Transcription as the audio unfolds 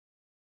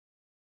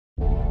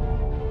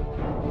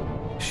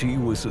She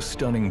was a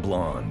stunning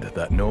blonde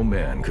that no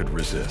man could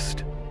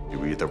resist.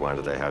 You either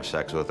wanted to have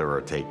sex with her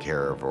or take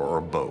care of her, or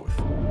both.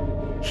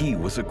 He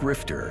was a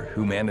grifter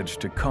who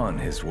managed to con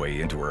his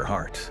way into her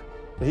heart.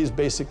 He's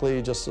basically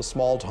just a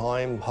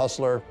small-time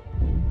hustler.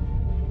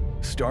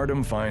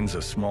 Stardom finds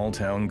a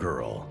small-town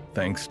girl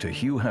thanks to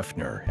Hugh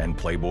Hefner and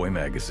Playboy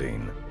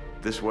magazine.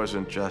 This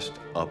wasn't just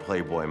a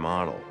Playboy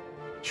model.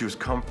 She was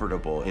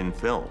comfortable in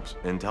films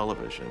and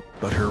television.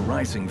 But her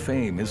rising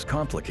fame is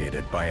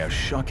complicated by a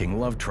shocking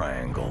love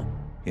triangle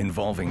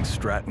involving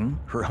Stratten,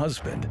 her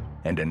husband,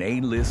 and an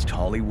A-list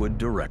Hollywood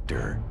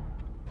director.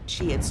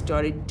 She had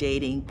started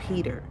dating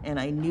Peter, and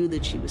I knew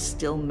that she was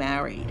still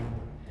married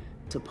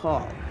to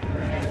Paul.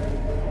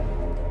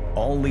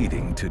 All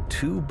leading to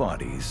 2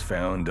 bodies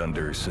found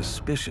under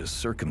suspicious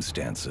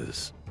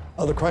circumstances.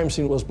 The crime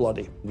scene was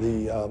bloody.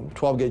 The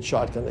 12-gauge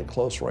shotgun at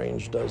close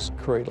range does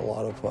create a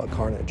lot of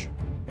carnage.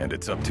 And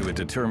it's up to a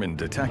determined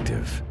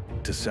detective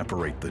to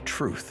separate the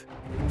truth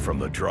from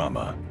the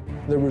drama.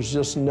 There was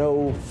just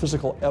no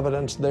physical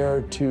evidence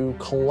there to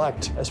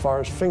collect as far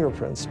as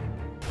fingerprints.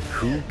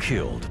 Who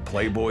killed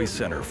Playboy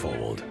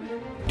centerfold,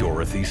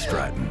 Dorothy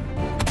Stratten?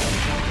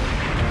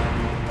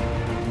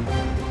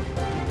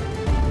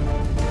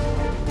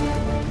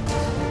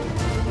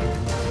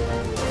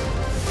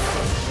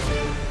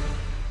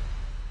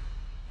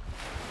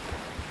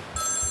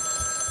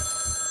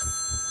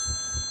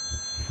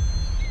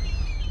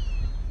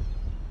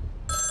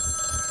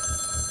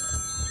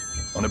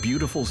 On a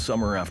beautiful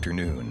summer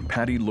afternoon,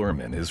 Patty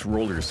Lerman is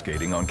roller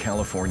skating on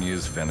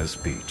California's Venice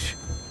Beach.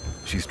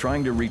 She's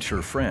trying to reach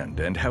her friend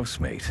and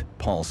housemate,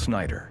 Paul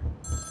Snyder.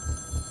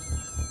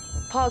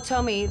 Paul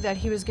told me that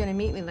he was going to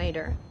meet me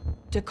later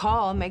to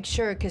call, make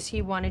sure, because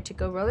he wanted to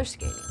go roller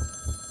skating.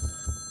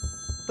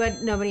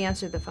 But nobody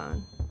answered the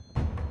phone.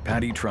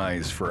 Patty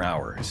tries for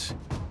hours.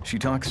 She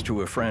talks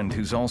to a friend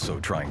who's also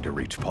trying to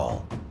reach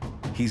Paul.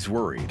 He's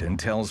worried and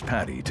tells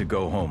Patty to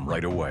go home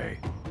right away.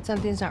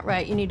 Something's not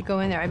right. You need to go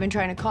in there. I've been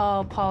trying to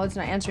call. Paul is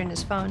not answering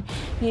his phone.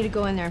 You need to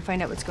go in there and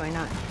find out what's going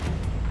on.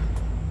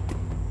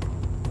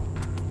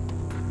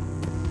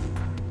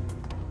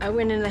 I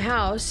went in the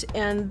house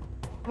and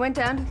went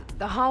down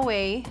the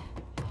hallway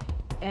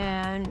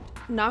and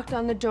knocked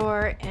on the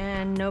door,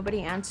 and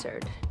nobody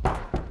answered.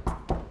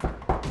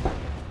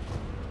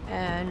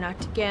 And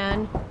knocked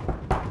again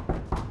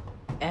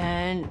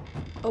and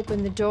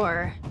opened the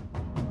door.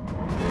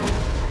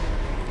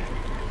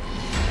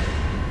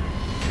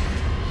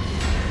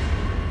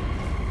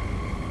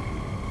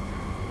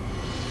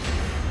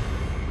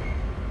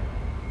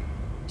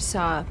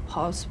 Saw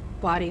Paul's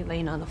body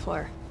laying on the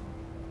floor.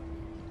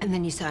 And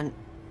then you saw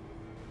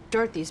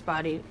Dorothy's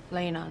body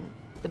laying on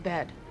the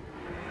bed.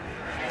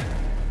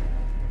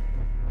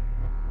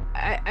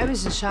 I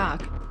was in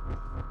shock.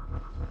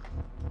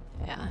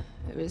 Yeah,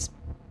 it was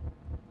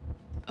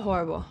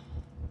horrible.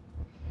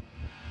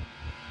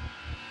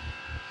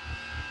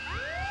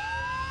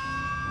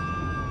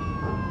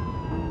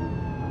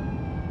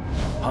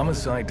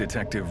 Homicide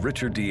Detective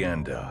Richard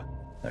DeAnda,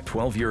 a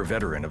 12-year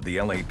veteran of the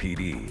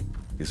LAPD,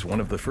 is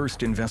one of the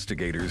first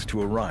investigators to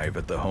arrive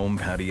at the home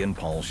Patty and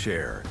Paul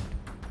share,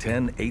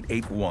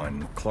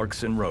 10881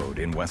 Clarkson Road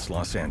in West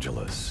Los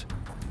Angeles.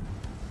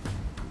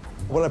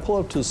 When I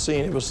pulled up to the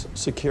scene, it was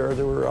secure.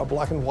 There were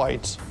black and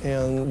whites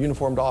and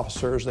uniformed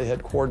officers. They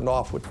had cordoned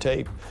off with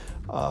tape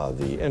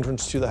the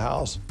entrance to the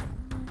house.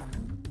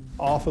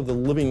 Off of the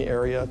living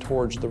area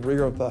towards the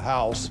rear of the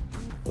house,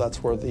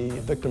 that's where the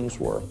victims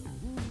were.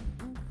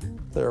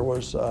 There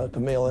was a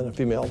male and a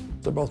female.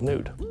 They're both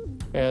nude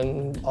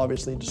and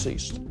obviously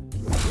deceased.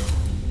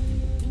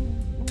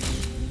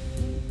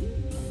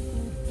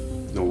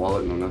 No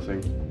wallet, no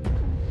nothing?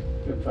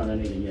 Haven't found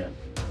anything yet.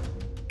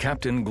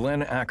 Captain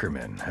Glenn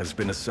Ackerman has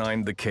been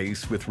assigned the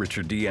case with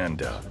Richard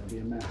DeAnda.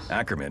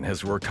 Ackerman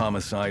has worked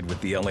homicide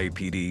with the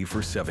LAPD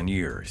for 7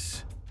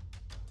 years.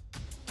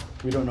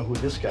 We don't know who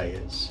this guy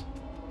is.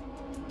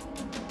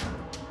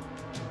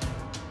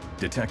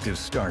 Detectives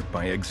start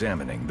by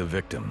examining the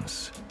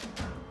victims.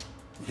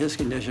 His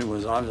condition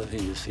was obviously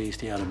deceased.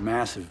 He had a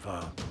massive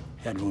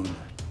head wound.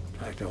 In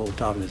fact, the whole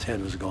top of his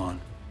head was gone.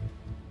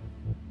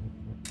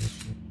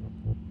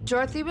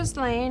 Dorothy was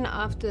laying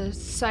off the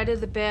side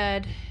of the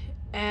bed,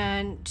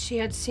 and she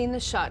had seen the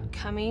shot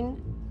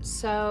coming,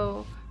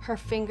 so her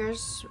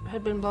fingers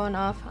had been blown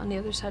off on the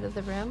other side of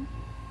the rim.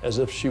 As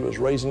if she was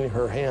raising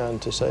her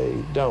hand to say,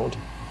 don't.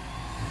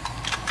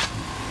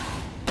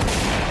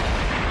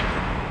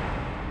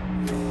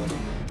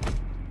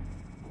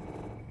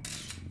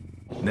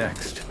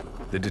 Next,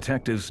 the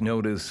detectives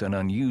notice an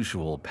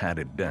unusual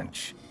padded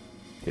bench.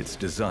 It's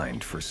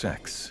designed for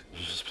sex. It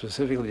was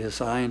specifically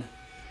designed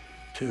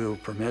to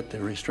permit the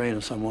restraint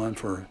of someone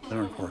for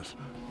intercourse.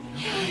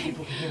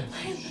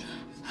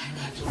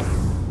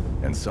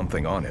 And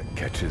something on it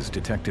catches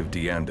Detective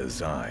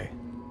DeAnda's eye.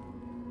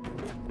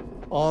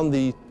 On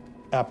the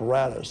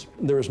apparatus,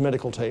 there is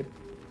medical tape.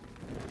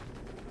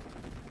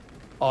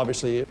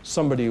 Obviously,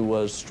 somebody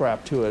was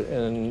strapped to it,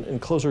 and in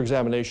closer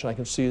examination, I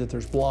can see that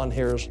there's blonde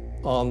hairs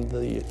on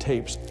the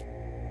tapes.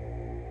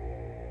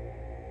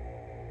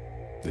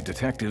 The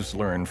detectives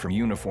learn from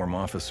uniform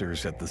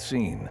officers at the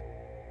scene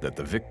that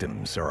the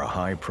victims are a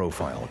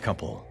high-profile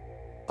couple.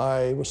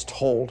 I was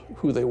told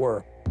who they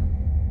were,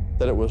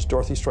 that it was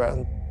Dorothy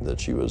Stratten, that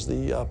she was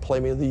the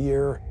Playmate of the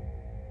Year.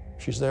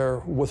 She's there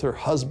with her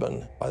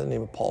husband by the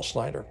name of Paul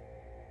Snider.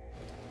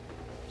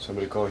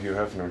 Somebody call Hugh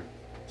Hefner.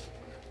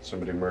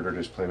 Somebody murdered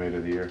his Playmate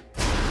of the Year.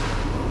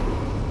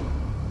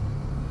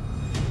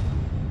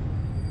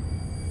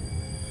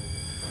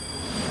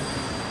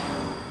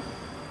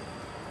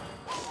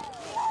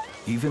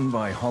 Even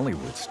by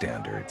Hollywood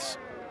standards,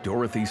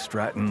 Dorothy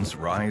Stratten's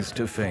rise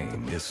to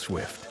fame is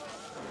swift.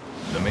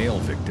 The male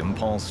victim,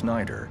 Paul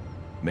Snider,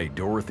 made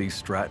Dorothy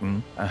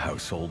Stratten a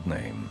household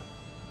name.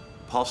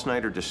 Paul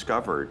Snider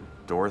discovered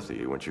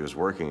Dorothy when she was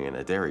working in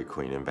a Dairy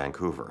Queen in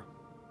Vancouver.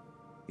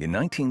 In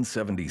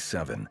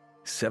 1977,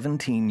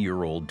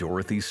 17-year-old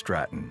Dorothy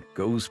Stratten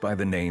goes by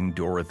the name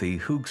Dorothy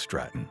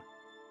Stratten.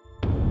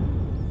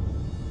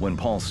 When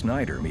Paul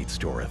Snider meets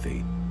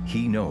Dorothy,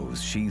 he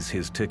knows she's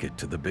his ticket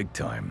to the big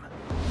time.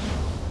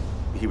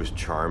 He was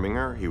charming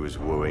her, he was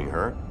wooing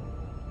her,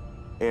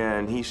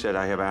 and he said,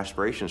 I have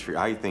aspirations for you.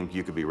 I think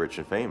you could be rich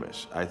and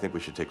famous. I think we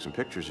should take some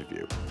pictures of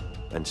you.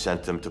 And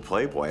sent them to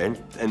Playboy,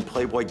 and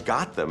Playboy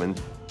got them.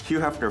 And Hugh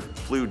Hefner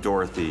flew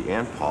Dorothy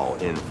and Paul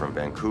in from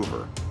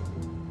Vancouver.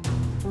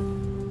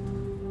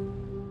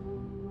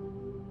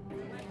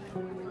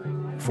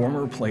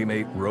 Former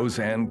Playmate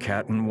Roseanne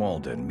Catton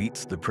Walden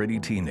meets the pretty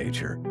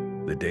teenager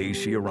the day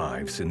she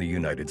arrives in the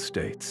United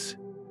States.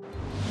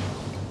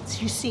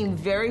 She seemed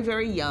very,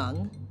 very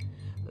young,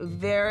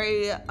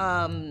 very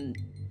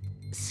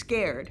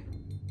scared.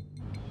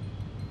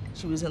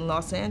 She was in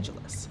Los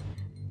Angeles,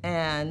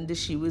 and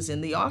she was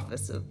in the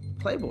office of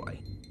Playboy.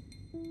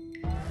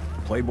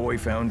 Playboy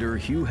founder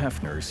Hugh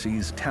Hefner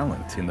sees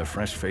talent in the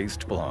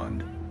fresh-faced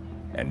blonde,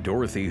 and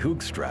Dorothy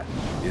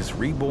Stratten is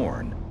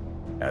reborn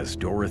as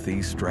Dorothy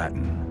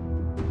Stratten.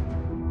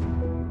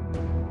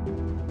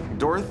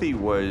 Dorothy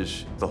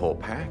was the whole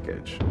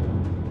package.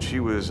 She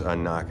was a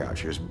knockout.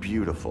 She was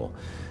beautiful.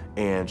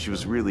 And she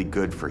was really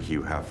good for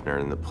Hugh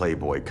Hefner and the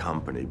Playboy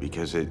company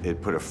because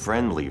it put a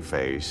friendly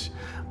face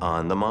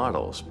on the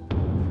models.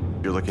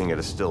 You're looking at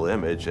a still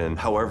image, and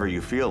however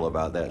you feel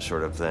about that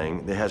sort of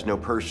thing, it has no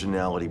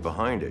personality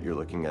behind it. You're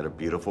looking at a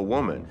beautiful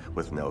woman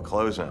with no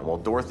clothes on. Well,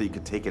 Dorothy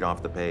could take it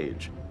off the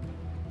page.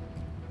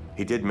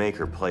 He did make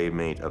her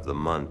Playmate of the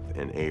Month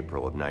in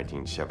April of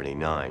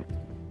 1979,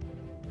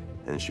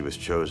 and she was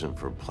chosen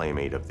for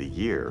Playmate of the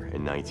Year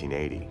in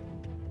 1980.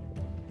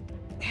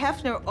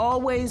 Hefner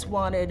always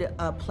wanted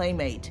a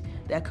playmate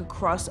that could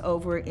cross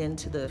over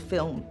into the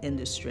film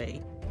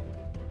industry.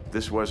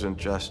 This wasn't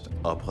just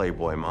a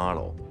Playboy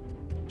model.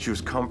 She was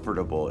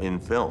comfortable in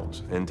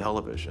films and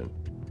television.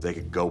 They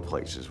could go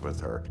places with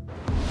her.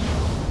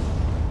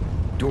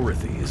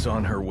 Dorothy is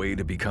on her way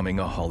to becoming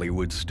a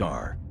Hollywood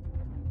star.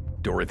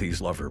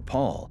 Dorothy's lover,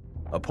 Paul,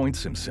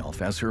 appoints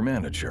himself as her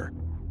manager.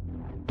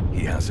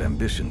 He has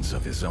ambitions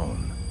of his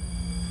own.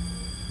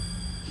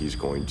 He's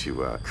going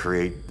to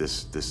create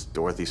this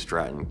Dorothy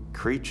Stratten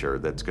creature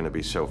that's going to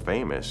be so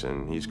famous,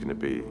 and he's going to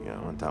be,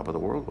 on top of the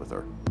world with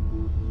her.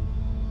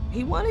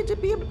 He wanted to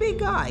be a big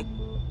guy.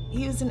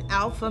 He was an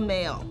alpha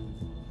male.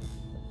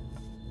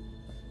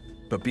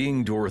 But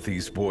being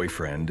Dorothy's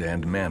boyfriend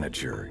and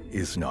manager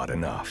is not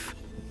enough.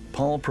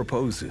 Paul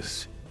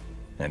proposes,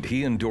 and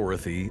he and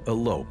Dorothy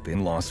elope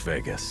in Las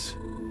Vegas.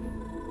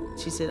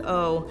 She said,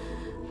 oh,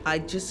 I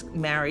just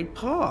married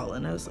Paul.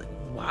 And I was like,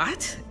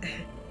 what?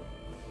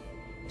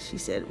 She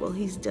said, well,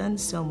 he's done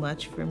so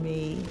much for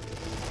me.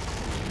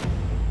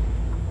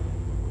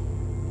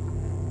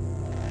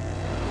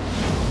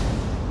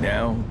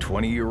 Now,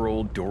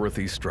 20-year-old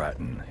Dorothy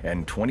Stratten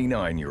and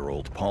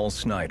 29-year-old Paul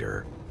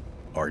Snider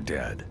are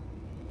dead.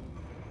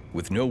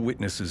 With no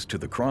witnesses to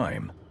the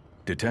crime,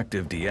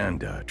 Detective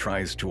DeAnda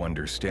tries to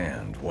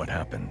understand what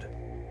happened.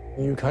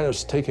 You kind of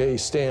take a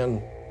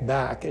stand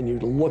back and you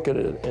look at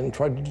it and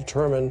try to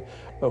determine,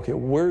 okay,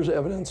 where's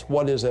evidence,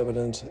 what is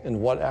evidence, and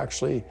what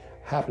actually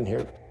happened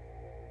here.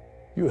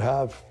 You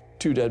have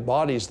two dead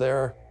bodies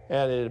there,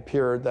 and it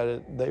appeared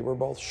that they were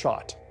both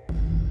shot.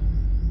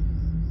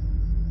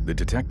 The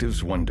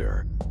detectives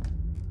wonder,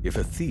 if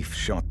a thief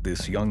shot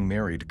this young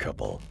married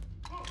couple,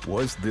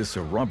 was this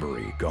a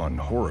robbery gone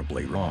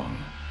horribly wrong?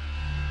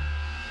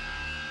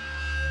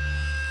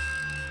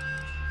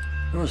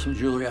 There was some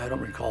jewelry, I don't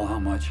recall how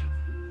much.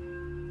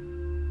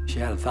 She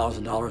had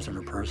 $1,000 in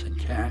her purse in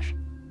cash.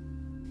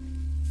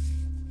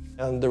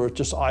 And there were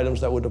just items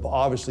that would have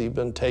obviously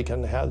been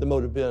taken had the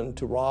motive been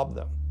to rob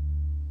them.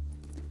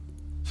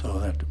 So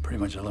that pretty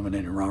much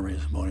eliminated robbery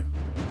as a motive.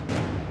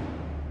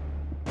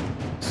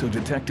 So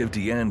Detective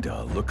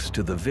DeAnda looks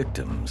to the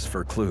victims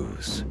for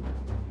clues.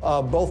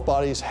 Both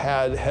bodies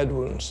had head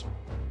wounds.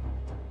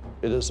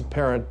 It is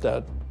apparent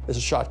that it's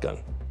a shotgun,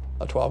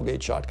 a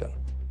 12-gauge shotgun.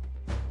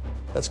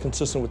 That's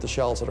consistent with the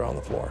shells that are on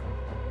the floor.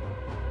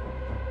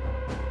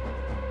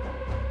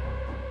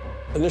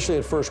 Initially,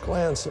 at first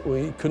glance,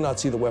 we could not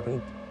see the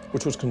weapon,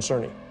 which was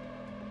concerning.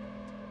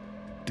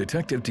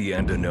 Detective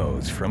DeAnda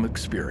knows from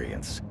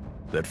experience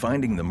that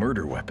finding the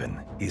murder weapon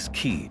is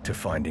key to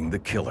finding the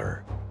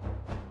killer.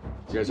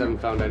 You guys haven't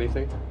found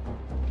anything?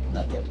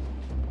 Not yet.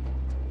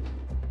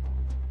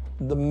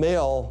 The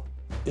male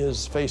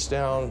is face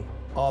down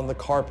on the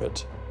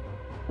carpet.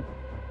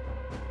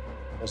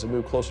 As I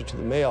move closer to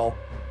the male,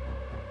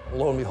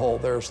 lo and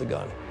behold, there's the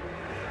gun.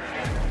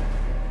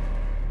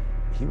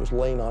 He was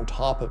laying on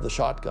top of the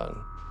shotgun.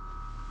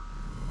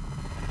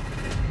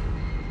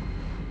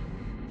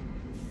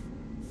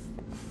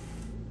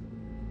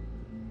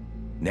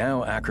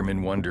 Now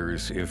Ackerman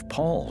wonders if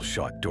Paul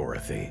shot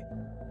Dorothy,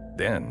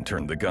 then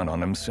turned the gun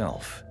on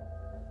himself.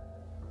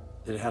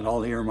 It had all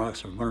the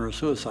earmarks of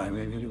murder-suicide.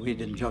 We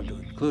didn't jump to a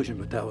conclusion,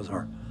 but that was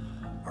our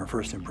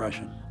first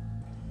impression.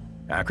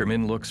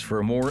 Ackerman looks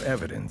for more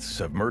evidence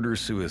of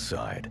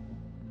murder-suicide,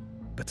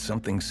 but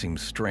something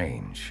seems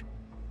strange.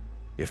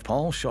 If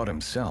Paul shot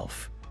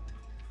himself,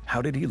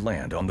 how did he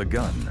land on the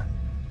gun?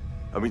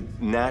 I mean,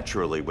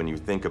 naturally, when you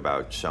think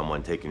about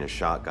someone taking a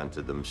shotgun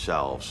to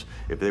themselves,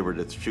 if they were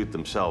to shoot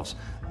themselves,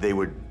 they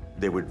would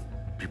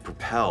be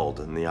propelled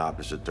in the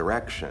opposite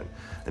direction.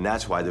 And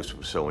that's why this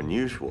was so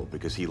unusual,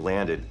 because he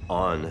landed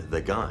on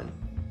the gun.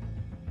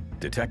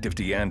 Detective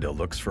DeAnda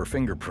looks for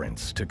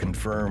fingerprints to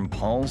confirm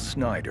Paul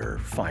Snyder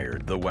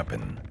fired the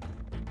weapon.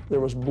 There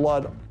was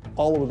blood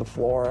all over the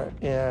floor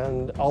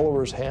and all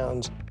over his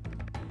hands.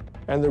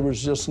 And there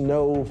was just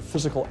no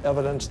physical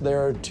evidence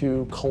there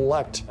to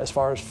collect as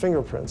far as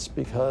fingerprints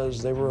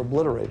because they were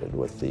obliterated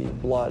with the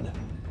blood.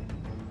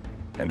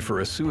 And for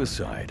a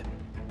suicide,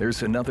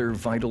 there's another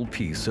vital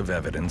piece of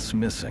evidence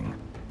missing.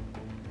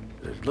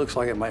 It looks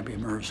like it might be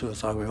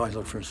murder-suicide. We always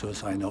looked for a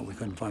suicide note. We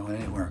couldn't find one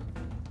anywhere.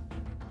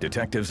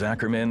 Detectives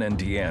Ackerman and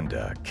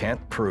DeAnda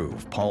can't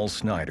prove Paul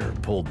Snyder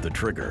pulled the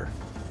trigger.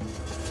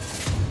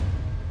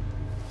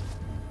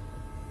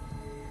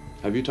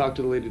 Have you talked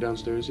to the lady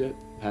downstairs yet,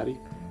 Patty?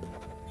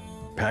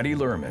 Patty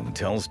Lerman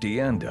tells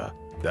DeAnda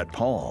that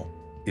Paul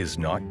is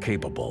not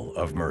capable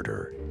of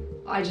murder.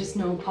 I just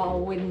know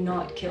Paul would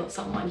not kill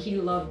someone. He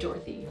loved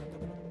Dorothy.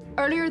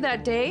 Earlier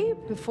that day,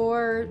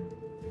 before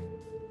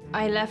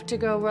I left to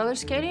go roller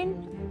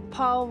skating,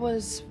 Paul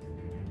was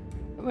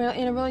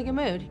in a really good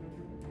mood.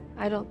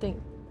 I don't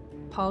think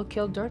Paul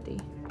killed Dorothy.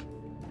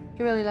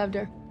 He really loved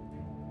her.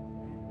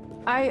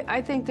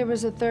 I think there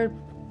was a third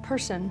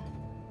person.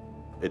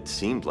 It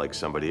seemed like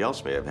somebody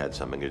else may have had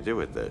something to do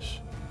with this.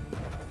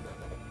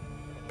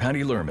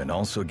 Patty Lerman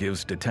also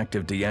gives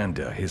Detective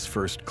DeAnda his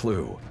first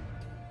clue.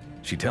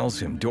 She tells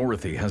him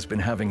Dorothy has been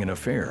having an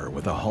affair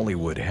with a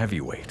Hollywood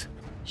heavyweight.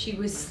 She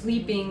was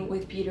sleeping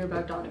with Peter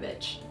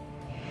Bogdanovich.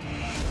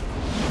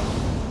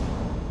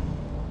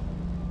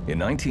 In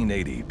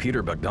 1980,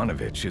 Peter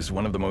Bogdanovich is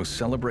one of the most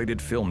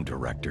celebrated film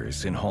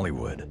directors in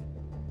Hollywood.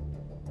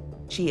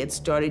 She had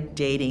started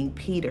dating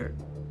Peter,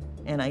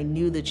 and I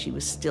knew that she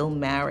was still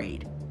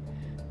married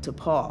to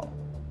Paul.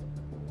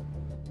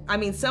 I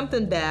mean,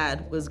 something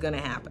bad was gonna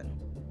happen.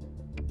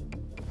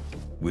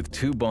 With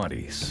 2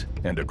 bodies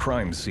and a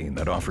crime scene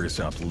that offers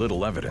up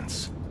little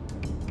evidence,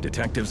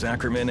 Detectives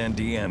Ackerman and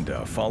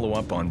DeAnda follow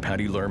up on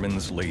Patty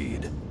Lerman's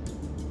lead.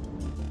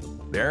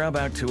 They're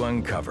about to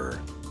uncover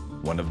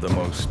one of the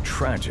most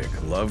tragic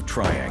love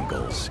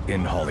triangles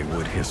in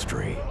Hollywood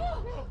history.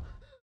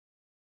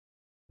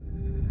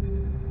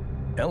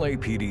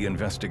 LAPD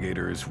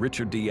investigators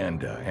Richard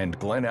DeAnda and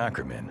Glenn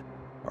Ackerman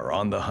are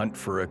on the hunt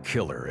for a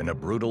killer in a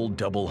brutal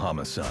double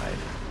homicide.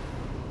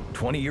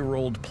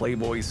 20-year-old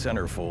Playboy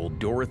centerfold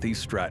Dorothy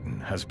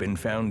Stratten has been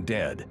found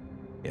dead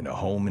in a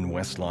home in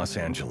West Los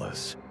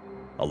Angeles,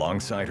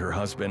 alongside her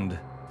husband,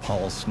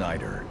 Paul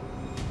Snyder.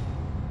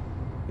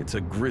 It's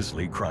a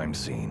grisly crime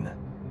scene.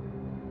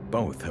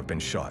 Both have been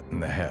shot in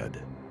the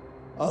head.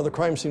 The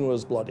crime scene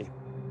was bloody.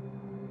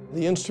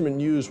 The instrument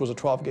used was a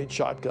 12-gauge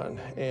shotgun,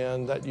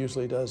 and that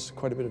usually does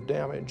quite a bit of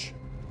damage.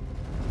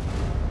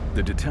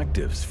 The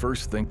detectives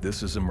first think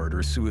this is a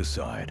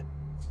murder-suicide,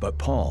 but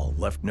Paul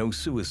left no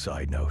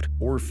suicide note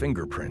or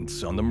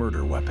fingerprints on the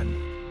murder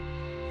weapon.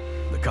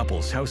 The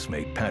couple's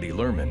housemate, Patty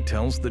Lerman,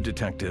 tells the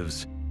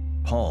detectives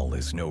Paul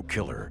is no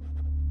killer.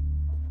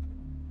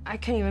 I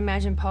couldn't even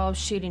imagine Paul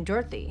shooting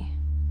Dorothy,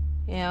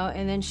 you know,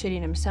 and then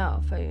shooting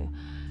himself.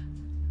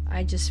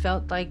 I just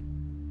felt like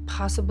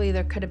possibly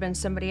there could have been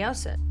somebody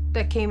else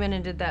that came in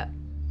and did that.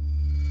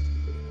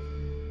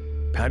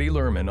 Patty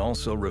Lerman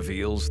also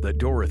reveals that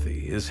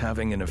Dorothy is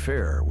having an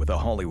affair with a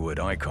Hollywood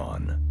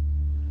icon.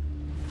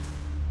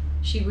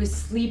 She was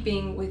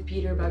sleeping with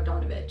Peter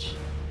Bogdanovich.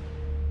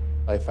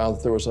 I found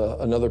that there was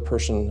another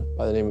person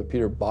by the name of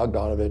Peter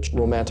Bogdanovich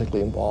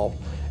romantically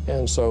involved,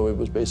 and so it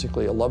was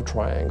basically a love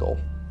triangle.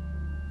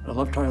 A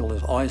love triangle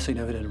is always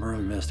significant in a murder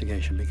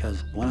investigation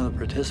because one of the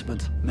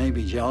participants may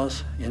be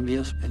jealous,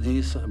 envious, and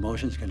these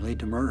emotions can lead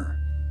to murder.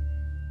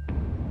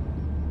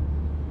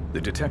 The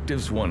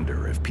detectives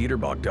wonder if Peter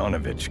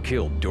Bogdanovich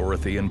killed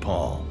Dorothy and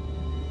Paul.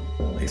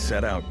 They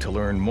set out to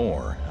learn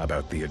more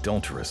about the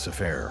adulterous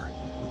affair.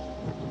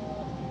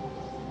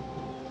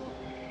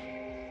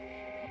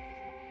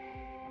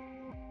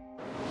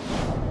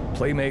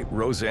 Playmate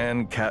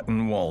Roseanne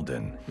Catton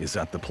Walden is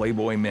at the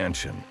Playboy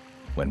mansion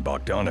when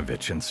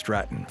Bogdanovich and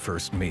Stratten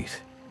first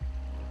meet.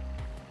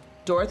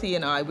 Dorothy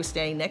and I were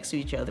standing next to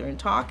each other and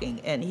talking,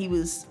 and he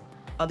was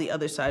on the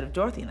other side of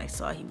Dorothy, and I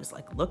saw he was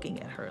like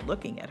looking at her,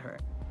 looking at her.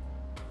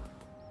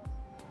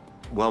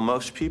 Well,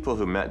 most people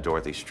who met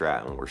Dorothy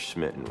Stratten were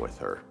smitten with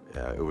her.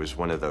 It was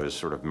one of those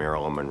sort of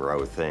Marilyn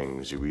Monroe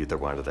things. You either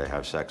wanted to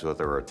have sex with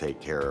her or take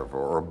care of her,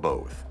 or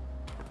both.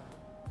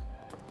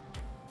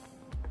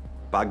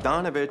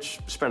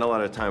 Bogdanovich spent a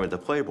lot of time at the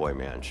Playboy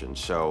mansion,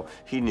 so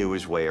he knew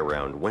his way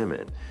around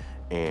women.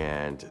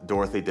 And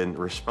Dorothy didn't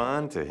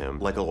respond to him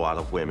like a lot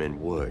of women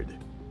would.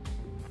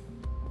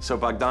 So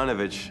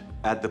Bogdanovich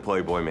at the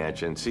Playboy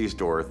mansion sees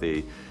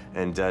Dorothy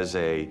and does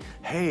a,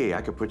 hey,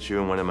 I could put you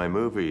in one of my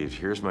movies.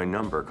 Here's my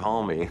number,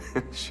 call me.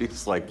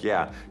 She's like,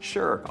 yeah,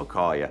 sure, I'll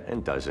call you,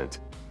 and doesn't.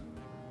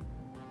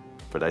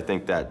 But I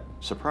think that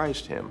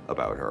surprised him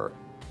about her.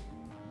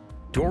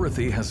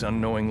 Dorothy has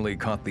unknowingly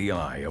caught the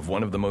eye of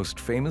one of the most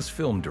famous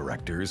film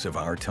directors of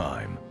our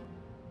time.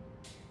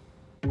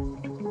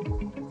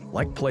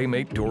 Like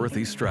playmate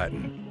Dorothy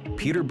Stratten,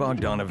 Peter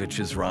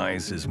Bogdanovich's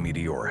rise is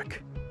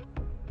meteoric.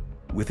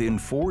 Within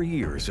 4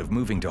 years of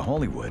moving to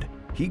Hollywood,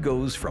 he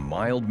goes from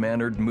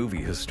mild-mannered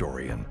movie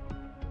historian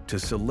to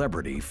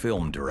celebrity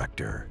film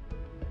director.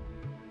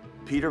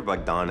 Peter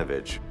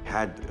Bogdanovich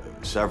had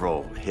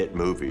several hit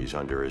movies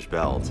under his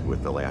belt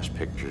with The Last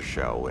Picture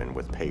Show and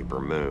with Paper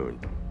Moon.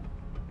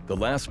 The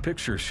Last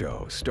Picture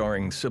Show,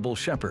 starring Sybil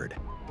Shepherd,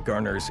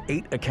 garners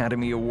 8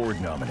 Academy Award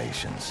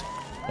nominations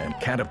and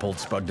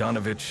catapults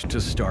Bogdanovich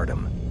to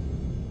stardom.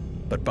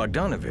 But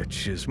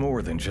Bogdanovich is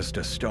more than just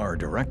a star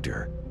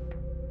director.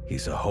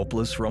 He's a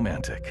hopeless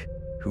romantic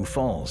who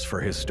falls for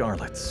his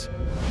starlets,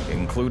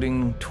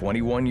 including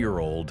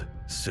 21-year-old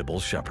Sybil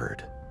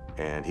Shepherd.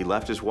 And he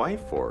left his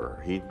wife for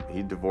her.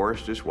 He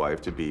divorced his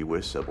wife to be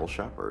with Sybil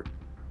Shepherd.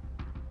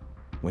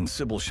 When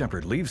Sybil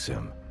Shepherd leaves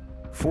him,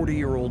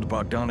 40-year-old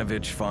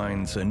Bogdanovich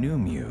finds a new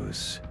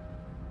muse.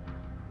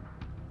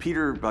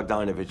 Peter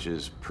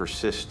Bogdanovich's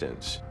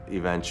persistence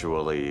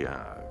eventually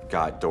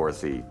got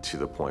Dorothy to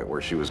the point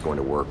where she was going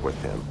to work with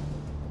him.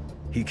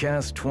 He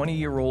cast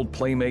 20-year-old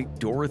playmate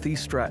Dorothy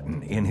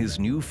Stratten in his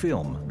new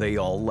film, They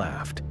All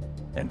Laughed,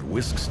 and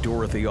whisks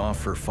Dorothy off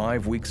for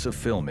 5 weeks of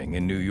filming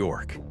in New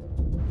York.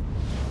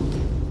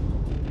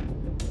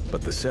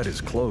 But the set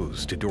is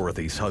closed to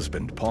Dorothy's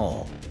husband,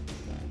 Paul.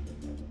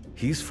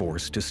 He's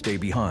forced to stay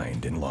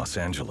behind in Los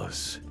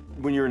Angeles.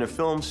 When you're in a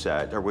film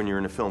set, or when you're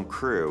in a film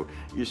crew,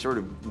 you sort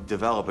of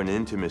develop an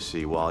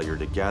intimacy while you're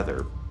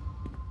together.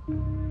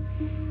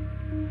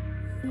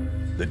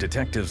 The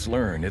detectives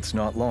learn it's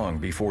not long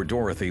before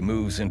Dorothy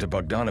moves into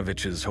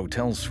Bogdanovich's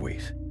hotel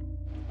suite.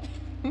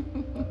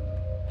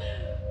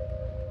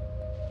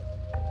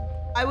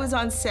 I was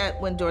on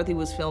set when Dorothy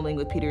was filming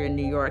with Peter in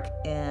New York,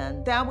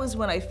 and that was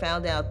when I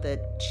found out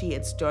that she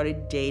had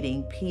started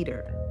dating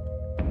Peter.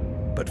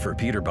 But for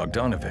Peter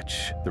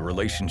Bogdanovich, the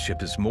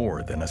relationship is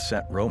more than a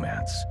set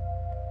romance.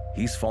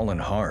 He's fallen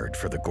hard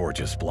for the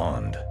gorgeous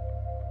blonde.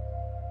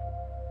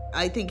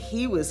 I think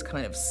he was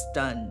kind of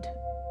stunned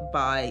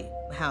by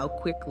how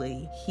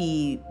quickly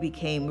he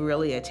became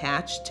really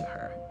attached to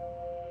her.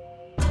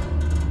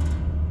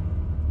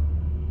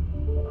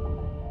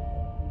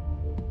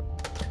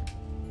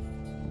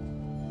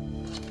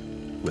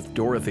 With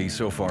Dorothy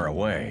so far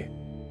away,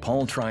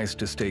 Paul tries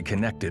to stay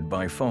connected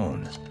by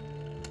phone,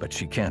 but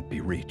she can't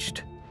be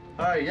reached.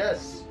 Hi,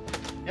 yes.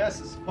 Yes,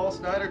 this is Paul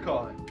Snyder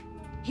calling.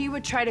 He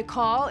would try to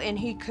call and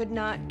he could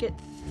not get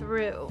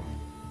through.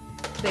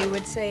 They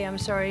would say, I'm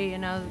sorry,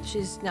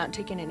 she's not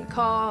taking any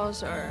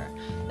calls, or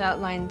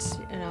that line's,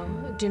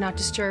 do not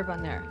disturb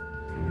on there.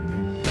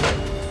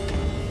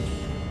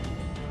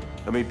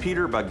 I mean,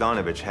 Peter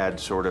Bogdanovich had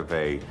sort of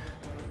a,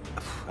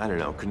 I don't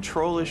know,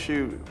 control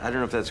issue. I don't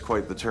know if that's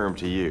quite the term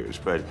to use,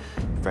 but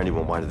if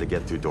anyone wanted to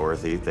get through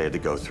Dorothy, they had to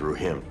go through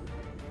him.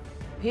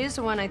 He's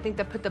the one, I think,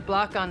 that put the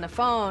block on the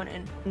phone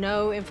and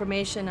no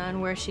information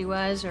on where she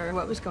was or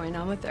what was going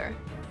on with her.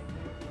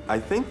 I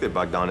think that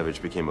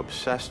Bogdanovich became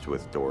obsessed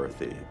with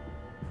Dorothy.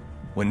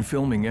 When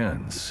filming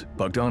ends,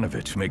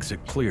 Bogdanovich makes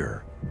it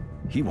clear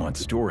he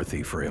wants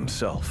Dorothy for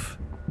himself.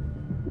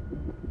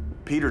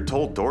 Peter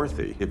told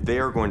Dorothy if they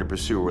are going to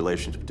pursue a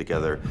relationship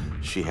together,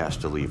 she has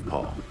to leave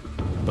Paul.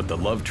 But the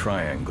love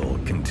triangle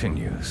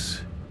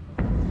continues.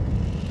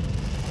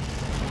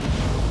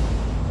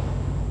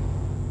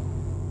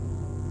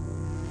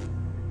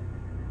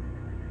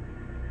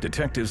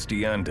 Detectives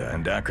DeAnda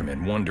and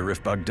Ackerman wonder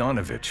if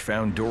Bogdanovich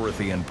found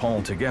Dorothy and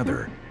Paul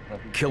together,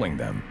 killing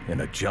them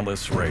in a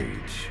jealous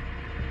rage.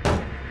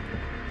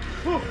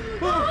 No,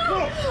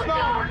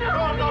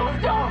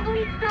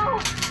 please, no!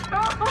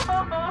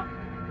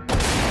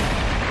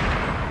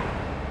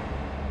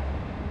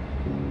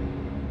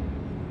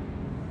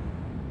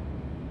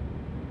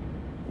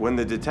 When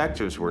the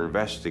detectives were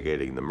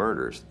investigating the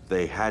murders,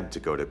 they had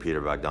to go to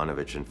Peter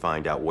Bogdanovich and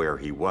find out where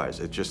he was.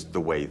 It's just the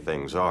way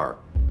things are.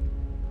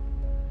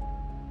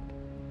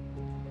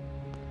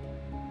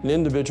 An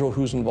individual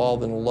who's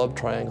involved in a love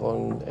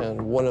triangle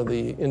and one of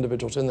the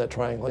individuals in that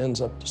triangle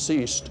ends up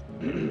deceased,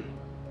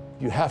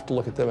 You have to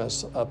look at them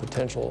as a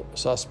potential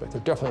suspect. They're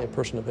definitely a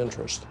person of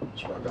interest.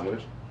 Mr.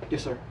 Bogdanovich?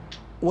 Yes, sir.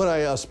 When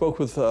I spoke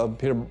with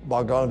Peter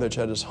Bogdanovich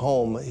at his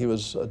home, he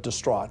was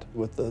distraught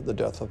with the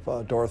death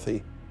of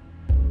Dorothy.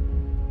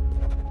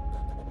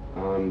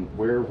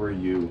 Where were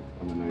you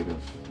on the night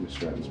of Miss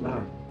Stratton's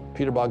murder?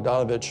 Peter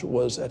Bogdanovich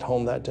was at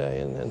home that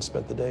day and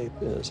spent the day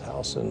in his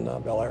house in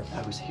Bel Air.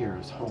 I was here, I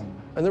was home.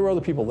 And there were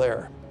other people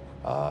there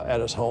at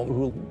his home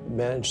who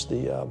managed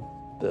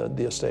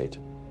the estate.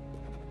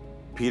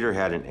 Peter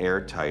had an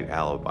airtight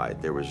alibi.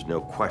 There was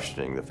no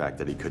questioning the fact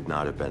that he could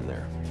not have been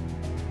there.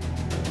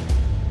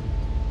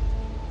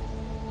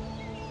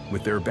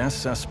 With their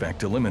best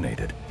suspect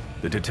eliminated,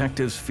 the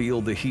detectives feel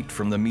the heat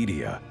from the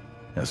media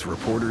as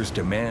reporters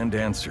demand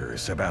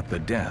answers about the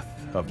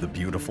death of the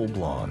beautiful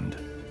blonde.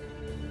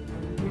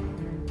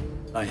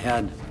 I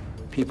had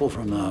people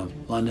from the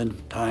London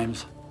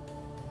Times,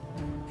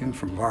 even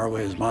from far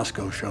away as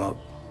Moscow, show up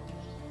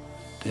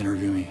to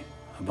interview me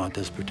about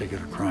this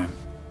particular crime.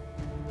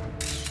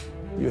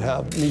 You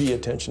have media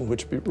attention,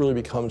 which really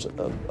becomes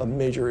a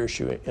major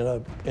issue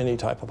in any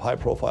type of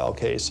high-profile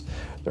case.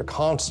 They're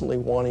constantly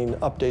wanting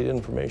updated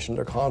information.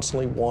 They're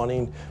constantly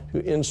wanting to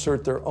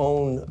insert their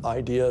own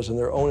ideas and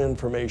their own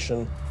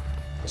information.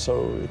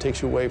 So it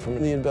takes you away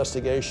from the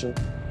investigation.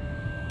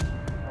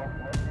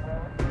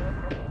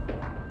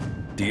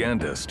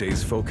 DeAnda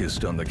stays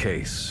focused on the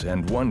case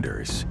and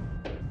wonders,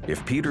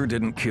 if Peter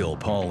didn't kill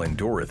Paul and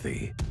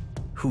Dorothy,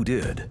 who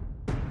did?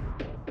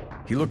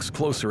 He looks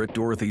closer at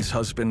Dorothy's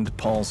husband,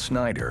 Paul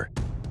Snyder,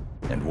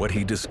 and what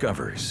he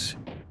discovers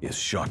is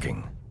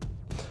shocking.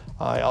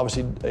 I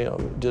obviously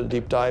did a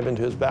deep dive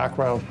into his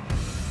background.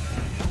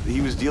 He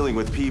was dealing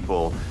with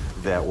people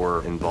that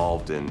were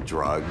involved in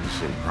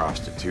drugs and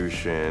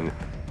prostitution.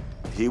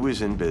 He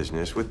was in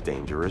business with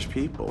dangerous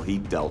people. He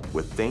dealt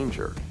with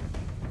danger.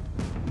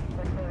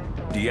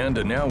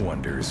 DeAnda now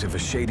wonders if a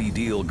shady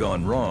deal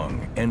gone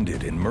wrong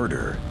ended in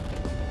murder,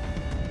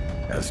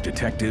 as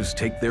detectives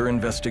take their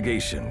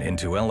investigation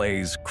into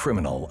LA's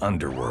criminal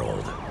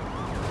underworld.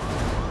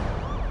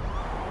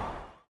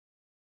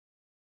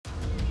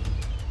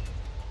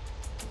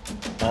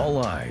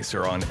 All eyes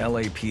are on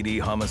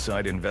LAPD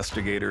homicide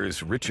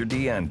investigators Richard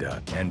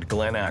DeAnda and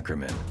Glenn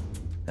Ackerman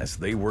as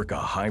they work a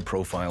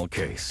high-profile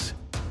case.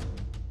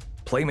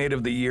 Playmate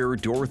of the Year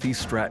Dorothy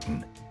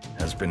Stratten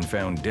has been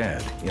found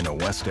dead in a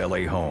West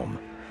LA home,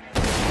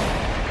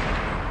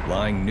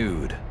 lying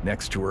nude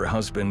next to her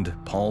husband,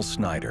 Paul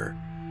Snyder.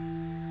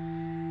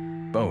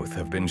 Both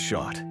have been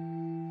shot.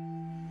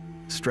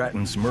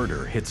 Stratton's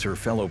murder hits her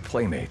fellow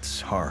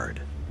playmates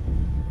hard.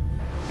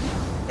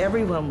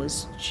 Everyone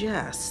was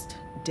just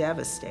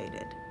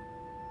devastated.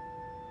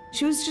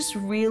 She was just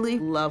really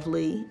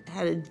lovely,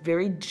 had a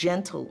very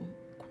gentle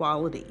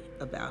quality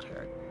about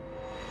her.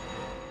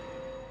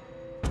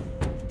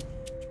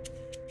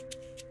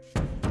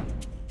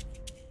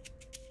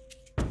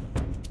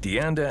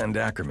 DeAnda and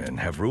Ackerman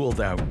have ruled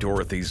out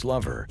Dorothy's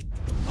lover,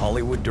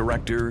 Hollywood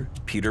director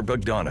Peter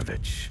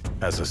Bogdanovich,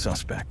 as a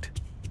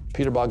suspect.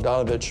 Peter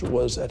Bogdanovich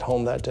was at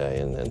home that day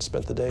and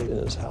spent the day in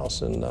his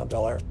house in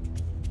Bel Air.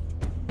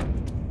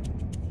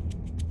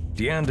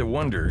 DeAnda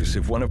wonders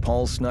if one of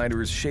Paul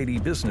Snyder's shady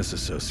business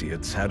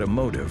associates had a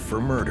motive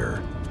for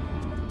murder.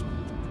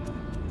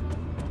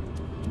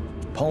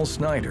 Paul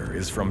Snyder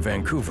is from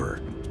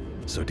Vancouver,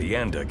 so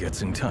DeAnda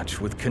gets in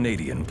touch with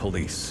Canadian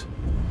police.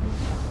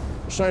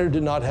 Snyder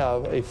did not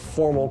have a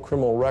formal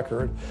criminal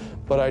record,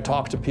 but I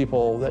talked to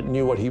people that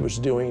knew what he was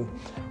doing,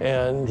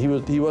 and he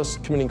was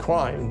committing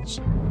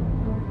crimes.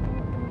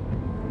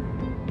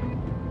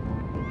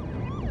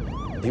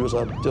 He was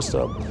just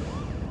a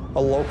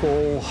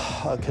local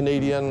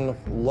Canadian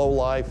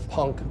low-life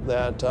punk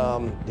that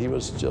he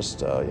was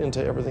just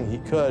into everything he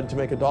could to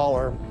make a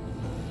dollar.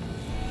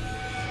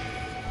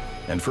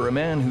 And for a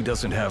man who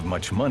doesn't have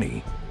much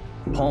money,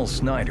 Paul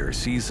Snyder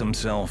sees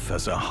himself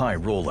as a high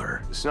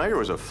roller. Snyder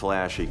was a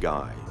flashy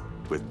guy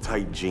with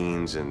tight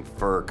jeans and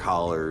fur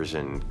collars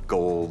and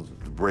gold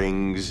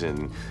rings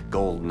and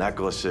gold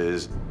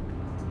necklaces.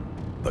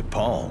 But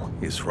Paul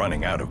is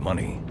running out of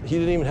money. He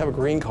didn't even have a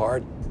green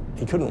card.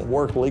 He couldn't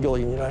work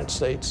legally in the United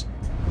States.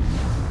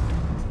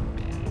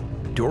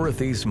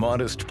 Dorothy's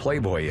modest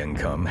Playboy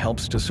income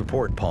helps to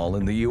support Paul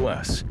in the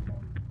US.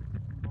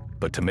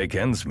 But to make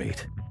ends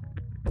meet,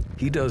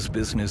 he does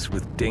business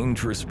with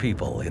dangerous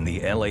people in the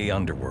LA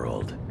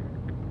underworld.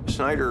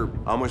 Snyder,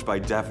 almost by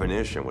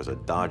definition, was a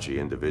dodgy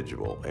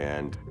individual,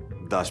 and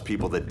thus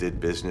people that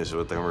did business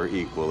with him were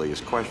equally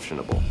as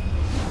questionable.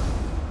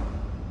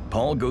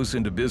 Paul goes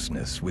into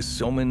business with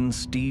Soman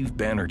Steve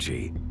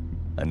Banerjee,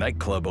 a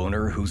nightclub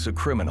owner who's a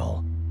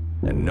criminal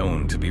and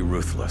known to be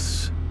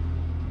ruthless.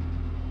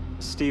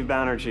 Steve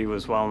Banerjee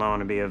was well known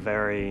to be a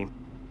very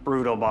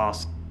brutal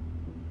boss.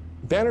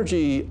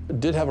 Banerjee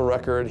did have a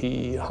record.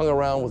 He hung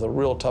around with a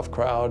real tough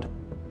crowd,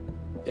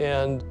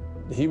 and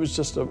he was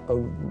just a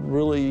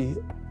really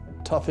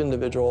tough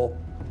individual.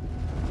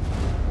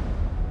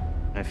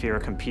 If you were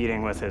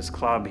competing with his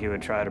club, he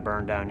would try to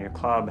burn down your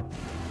club.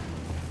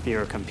 If you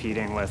were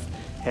competing with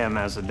him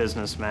as a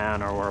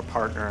businessman or were a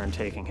partner in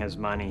taking his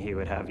money, he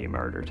would have you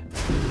murdered.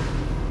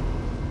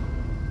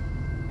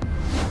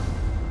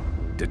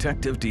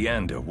 Detective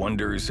DeAnda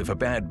wonders if a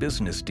bad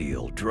business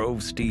deal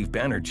drove Steve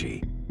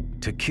Banerjee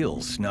to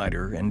kill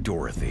Snyder and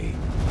Dorothy.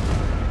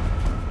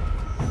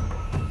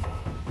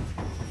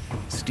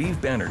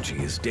 Steve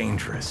Banerjee is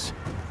dangerous,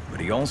 but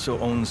he also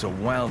owns a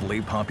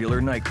wildly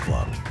popular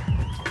nightclub.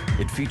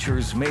 It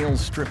features male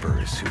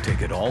strippers who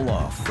take it all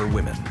off for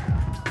women.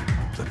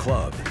 The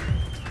club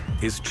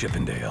is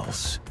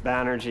Chippendales.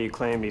 Banerjee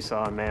claimed he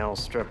saw a male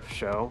strip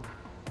show,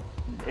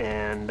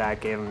 and that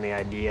gave him the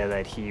idea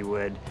that he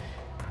would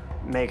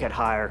make it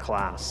higher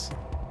class.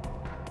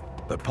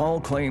 But Paul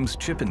claims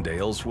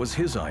Chippendales was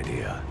his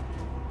idea.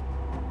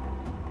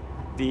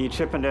 The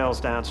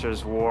Chippendales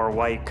dancers wore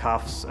white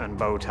cuffs and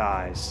bow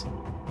ties.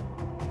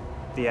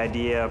 The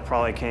idea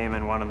probably came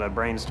in one of the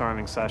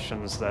brainstorming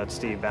sessions that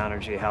Steve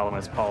Banerjee held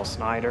with Paul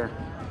Snyder.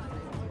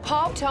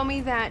 Paul told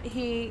me that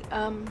he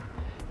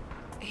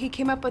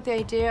came up with the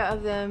idea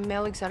of the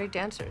male exotic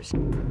dancers.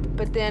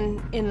 But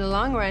then, in the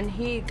long run,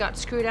 he got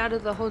screwed out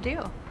of the whole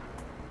deal.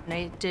 And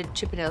I did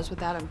Chippendales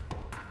without him.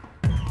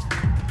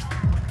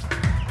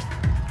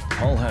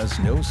 Paul has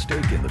no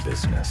stake in the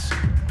business,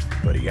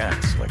 but he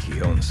acts like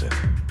he owns it.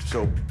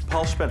 So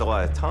Paul spent a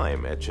lot of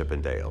time at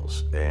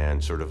Chippendales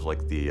and sort of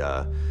like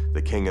the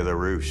king of the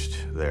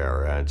roost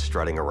there, and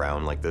strutting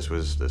around like this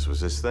was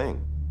his thing.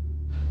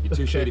 You're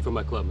too shady for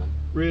my club, man.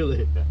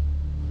 Really? Yeah.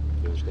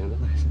 You understand that?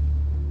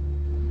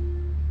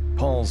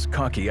 Paul's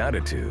cocky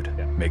attitude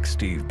makes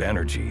Steve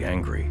Banerjee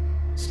angry.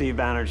 Steve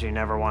Banerjee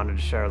never wanted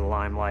to share the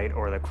limelight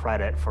or the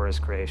credit for his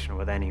creation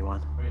with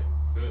anyone.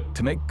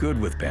 To make good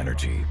with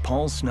Banerjee,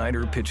 Paul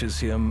Snyder pitches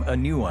him a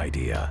new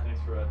idea.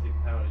 Thanks for taking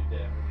time out of your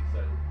day. I'm really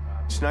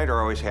excited.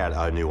 Snyder always had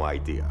a new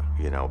idea,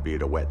 you know, be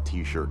it a wet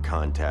t-shirt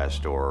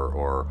contest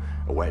or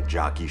a wet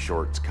jockey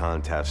shorts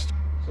contest.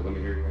 So let me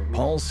hear you.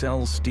 Paul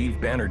sells Steve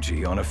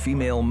Banerjee on a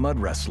female mud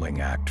wrestling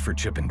act for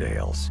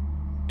Chippendales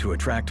to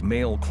attract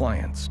male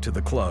clients to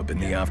the club in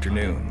the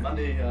afternoon.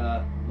 Monday,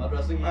 mud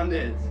wrestling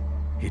Mondays.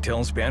 He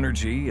tells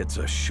Banerjee it's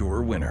a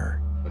sure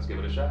winner. Let's give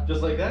it a shot.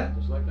 Just like that?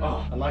 Just like that.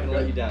 Oh, I'm not gonna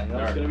let you down. You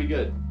know, it's gonna be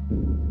good.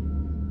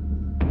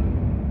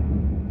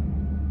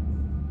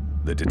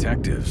 The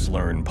detectives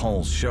learn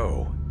Paul's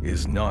show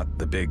is not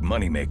the big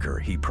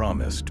moneymaker he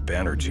promised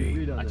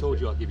Banerjee. I told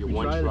you I'll give you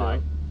one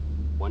try.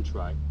 One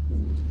try.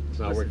 It's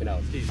not working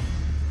out.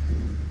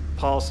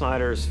 Paul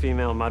Snyder's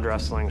female mud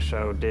wrestling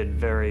show did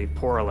very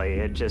poorly.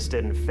 It just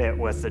didn't fit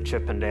with the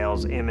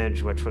Chippendales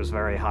image, which was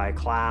very high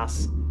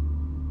class.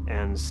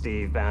 And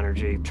Steve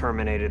Banerjee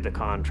terminated the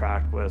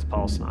contract with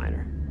Paul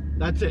Snyder.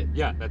 That's it.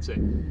 Yeah, that's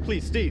it.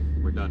 Please, Steve.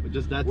 We're done.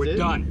 We're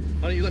done.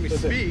 Why don't you let me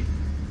speak?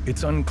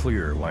 It's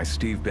unclear why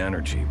Steve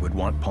Banerjee would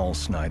want Paul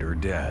Snyder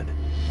dead.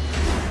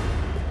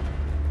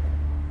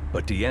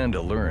 But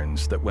DeAnda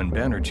learns that when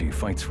Banerjee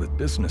fights with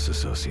business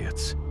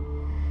associates,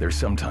 they're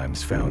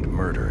sometimes found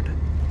murdered.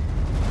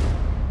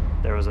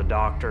 There was a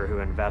doctor who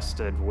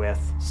invested with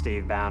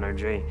Steve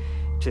Banerjee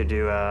to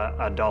do a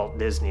adult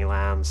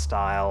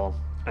Disneyland-style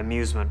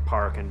amusement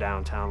park in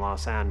downtown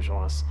Los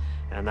Angeles.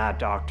 And that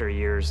doctor,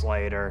 years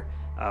later,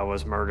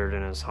 was murdered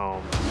in his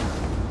home.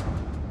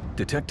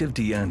 Detective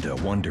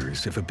DeAnda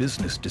wonders if a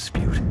business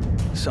dispute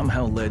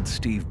somehow led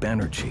Steve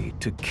Banerjee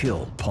to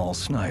kill Paul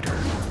Snyder.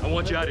 I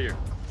want you out of here.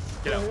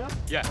 Get out.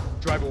 Yeah,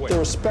 drive away. There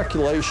was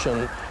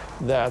speculation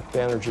that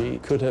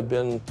Banerjee could have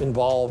been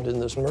involved in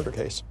this murder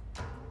case.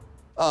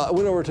 I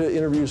went over to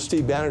interview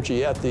Steve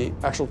Banerjee at the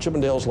actual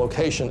Chippendales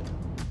location.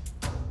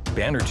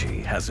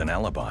 Banerjee has an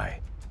alibi.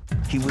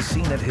 He was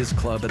seen at his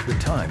club at the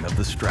time of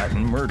the Stratten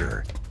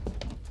murder.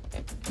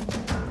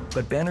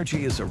 But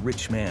Banerjee is a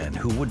rich man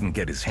who wouldn't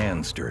get his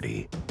hands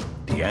dirty.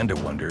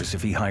 DeAnda wonders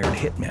if he hired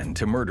hitmen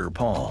to murder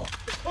Paul,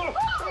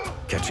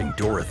 catching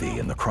Dorothy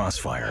in the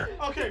crossfire.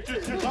 Okay,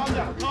 just calm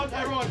down. Calm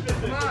down, everyone.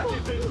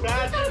 This is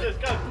bad business.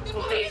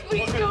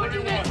 Please don't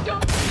do this.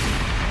 Don't.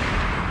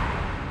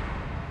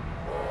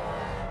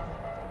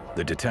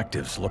 The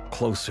detectives look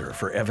closer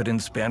for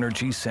evidence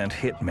Banerjee sent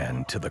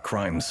hitmen to the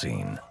crime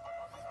scene.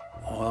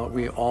 Well,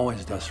 we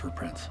always dust for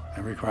prints,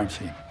 every crime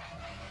scene.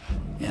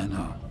 And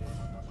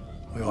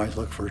we always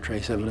look for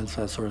trace evidence,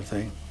 that sort of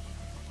thing.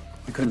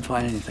 We couldn't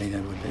find anything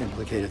that would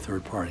implicate a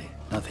third party,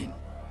 nothing.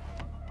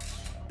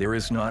 There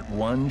is not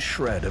one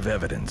shred of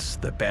evidence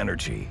that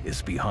Banerjee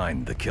is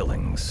behind the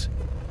killings.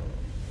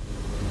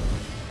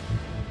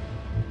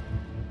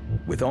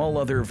 With all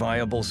other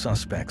viable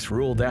suspects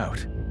ruled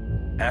out,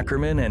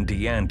 Ackerman and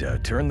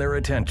DeAnda turn their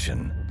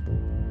attention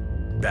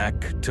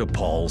back to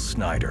Paul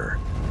Snyder.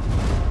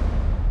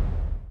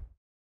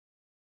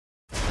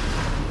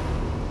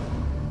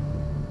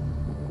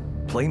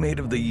 Playmate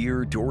of the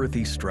Year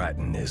Dorothy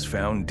Stratten is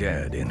found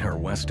dead in her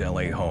West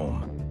LA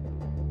home,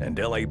 and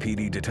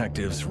LAPD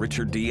detectives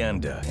Richard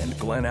DeAnda and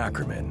Glenn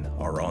Ackerman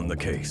are on the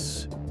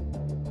case.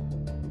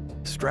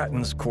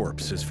 Stratton's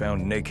corpse is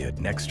found naked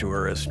next to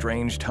her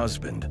estranged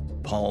husband,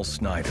 Paul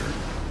Snyder.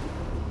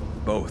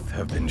 Both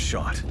have been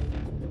shot,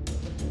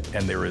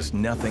 and there is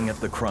nothing at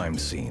the crime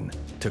scene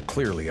to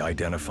clearly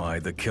identify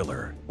the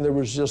killer. There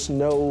was just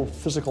no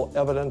physical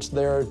evidence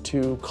there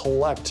to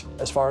collect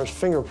as far as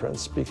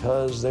fingerprints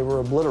because they were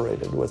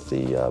obliterated with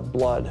the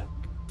blood.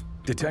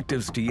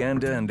 Detectives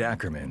DeAnda and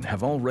Ackerman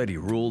have already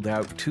ruled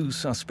out 2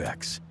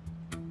 suspects.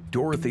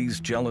 Dorothy's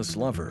jealous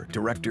lover,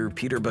 director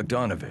Peter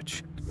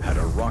Bogdanovich, had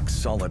a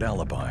rock-solid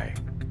alibi.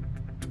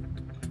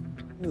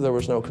 There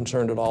was no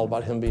concern at all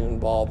about him being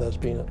involved as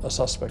being a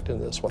suspect in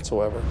this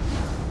whatsoever.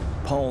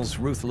 Paul's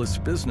ruthless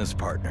business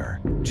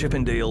partner,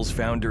 Chippendale's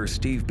founder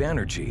Steve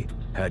Banerjee,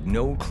 had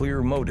no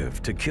clear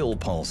motive to kill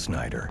Paul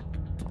Snider,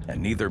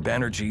 and neither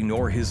Banerjee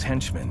nor his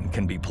henchmen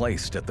can be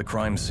placed at the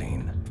crime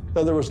scene.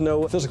 No, there was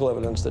no physical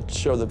evidence that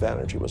showed that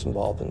Banerjee was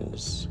involved in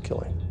this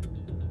killing.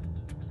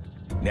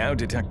 Now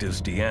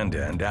detectives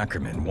DeAnda and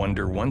Ackerman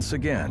wonder once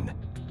again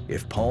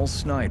if Paul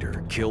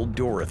Snider killed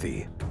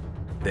Dorothy,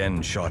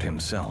 then shot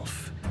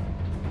himself.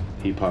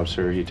 He pops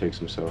her, he takes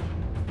himself.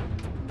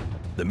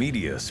 The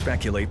media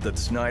speculate that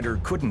Snider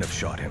couldn't have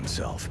shot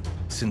himself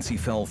since he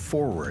fell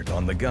forward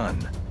on the gun.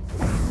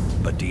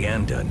 But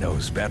DeAnda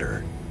knows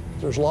better.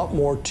 There's a lot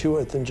more to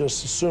it than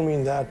just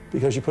assuming that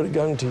because you put a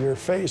gun to your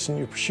face and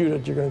you shoot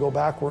it, you're going to go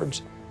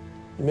backwards.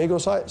 You may go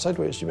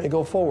sideways, you may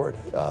go forward.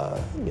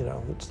 You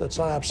know, that's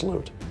not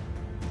absolute.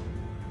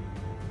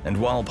 And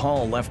while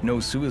Paul left no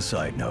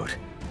suicide note,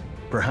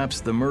 perhaps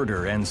the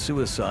murder and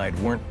suicide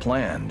weren't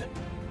planned,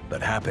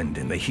 but happened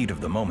in the heat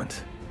of the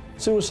moment.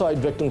 Suicide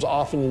victims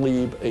often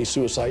leave a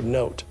suicide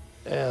note,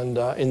 and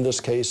in this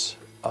case,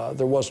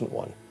 there wasn't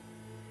one.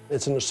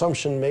 It's an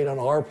assumption made on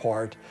our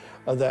part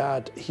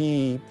that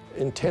he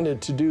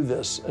intended to do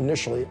this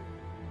initially.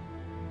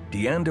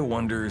 DeAnda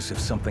wonders if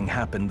something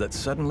happened that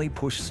suddenly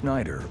pushed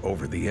Snider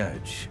over the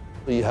edge.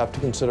 You have to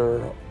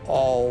consider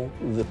all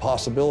the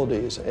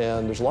possibilities,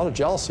 and there's a lot of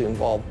jealousy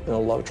involved in a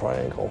love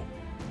triangle.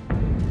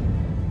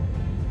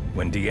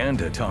 When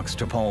DeAnda talks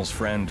to Paul's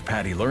friend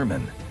Patty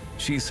Lerman,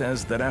 she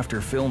says that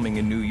after filming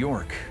in New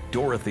York,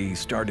 Dorothy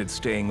started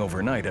staying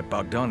overnight at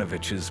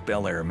Bogdanovich's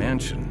Bel Air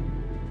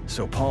mansion.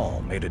 So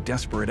Paul made a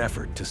desperate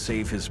effort to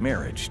save his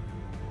marriage.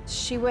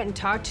 She went and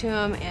talked to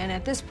him, and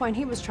at this point,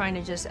 he was trying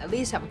to just at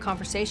least have a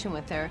conversation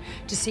with her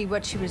to see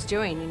what she was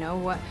doing, you know,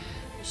 what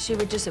she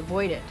would just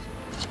avoid it.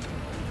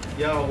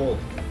 Yeah, I'll hold.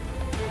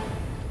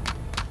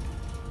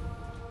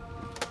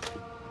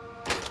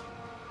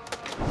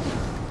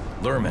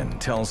 Lerman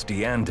tells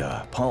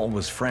DeAnda Paul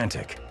was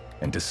frantic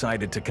and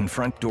decided to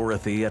confront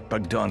Dorothy at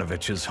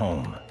Bogdanovich's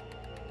home.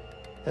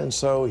 And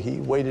so he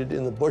waited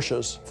in the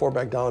bushes for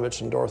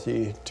Bogdanovich and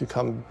Dorothy to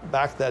come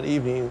back that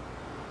evening.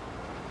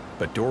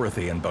 But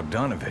Dorothy and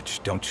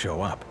Bogdanovich don't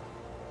show up.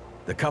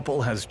 The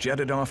couple has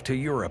jetted off to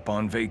Europe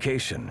on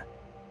vacation,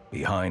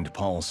 behind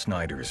Paul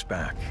Snider's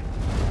back.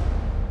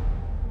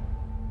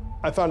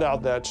 I found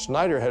out that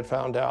Snider had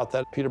found out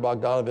that Peter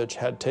Bogdanovich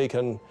had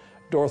taken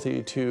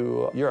Dorothy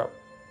to Europe,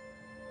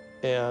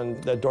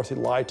 and that Dorothy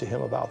lied to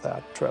him about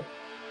that trip.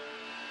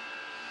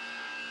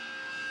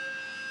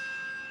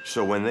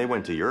 So when they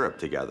went to Europe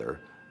together,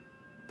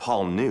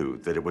 Paul knew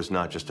that it was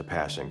not just a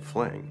passing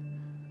fling,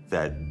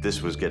 that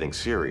this was getting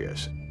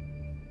serious.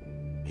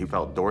 He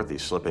felt Dorothy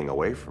slipping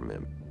away from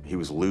him. He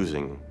was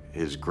losing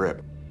his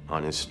grip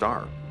on his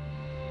star.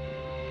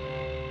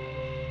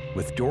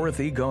 With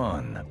Dorothy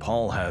gone,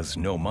 Paul has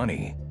no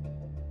money.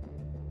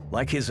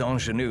 Like his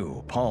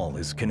ingenue, Paul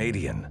is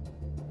Canadian,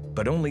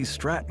 but only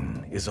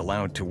Stratten is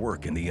allowed to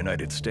work in the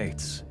United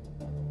States.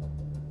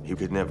 He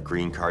didn't have a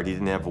green card, he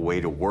didn't have a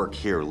way to work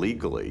here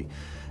legally,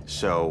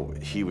 so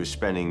he was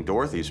spending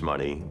Dorothy's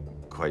money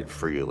quite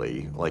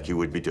freely, like he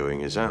would be doing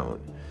his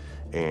own.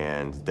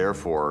 And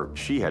therefore,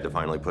 she had to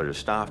finally put a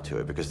stop to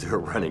it because they were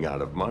running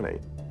out of money.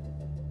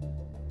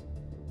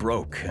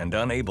 Broke and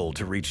unable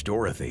to reach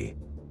Dorothy,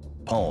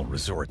 Paul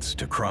resorts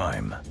to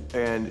crime.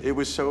 And it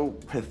was so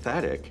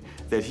pathetic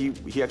that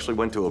he actually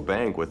went to a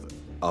bank with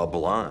a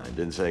blonde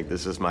and saying,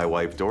 "This is my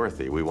wife,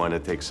 Dorothy. We want to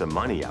take some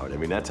money out." I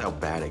mean, that's how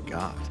bad it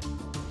got.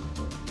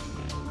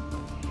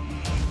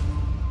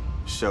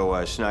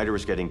 So Snider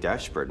was getting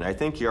desperate, and I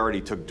think he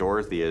already took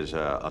Dorothy as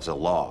a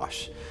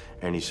loss,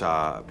 and he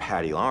saw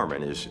Patty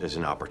Lerman as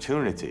an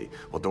opportunity.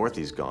 Well,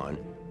 Dorothy's gone.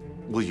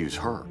 We'll use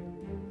her.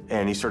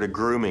 And he started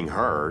grooming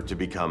her to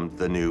become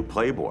the new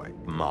Playboy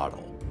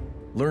model.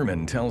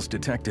 Lerman tells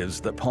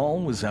detectives that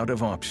Paul was out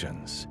of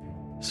options,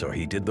 so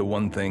he did the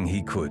one thing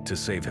he could to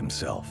save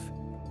himself.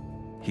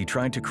 He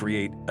tried to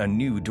create a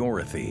new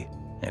Dorothy,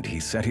 and he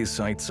set his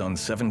sights on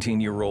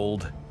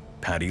 17-year-old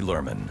Patty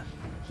Lerman.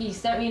 He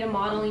sent me to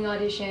modeling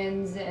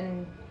auditions,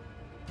 and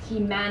he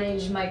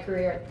managed my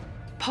career.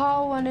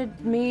 Paul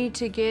wanted me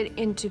to get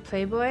into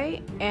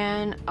Playboy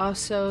and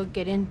also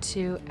get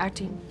into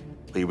acting.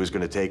 He was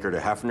going to take her to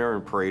Hefner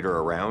and parade her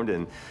around,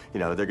 and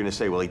they're going to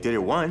say, well, he did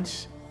it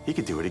once, he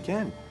could do it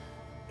again.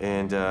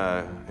 And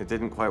it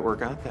didn't quite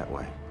work out that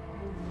way.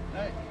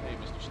 Hey,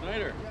 Mr.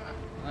 Snider.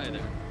 Hi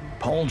there.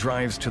 Paul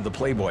drives to the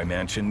Playboy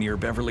mansion near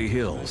Beverly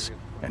Hills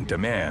and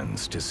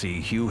demands to see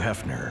Hugh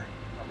Hefner.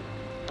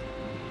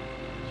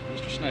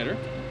 Mr. Snider,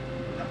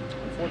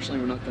 unfortunately,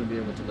 we're not going to be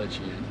able to let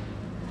you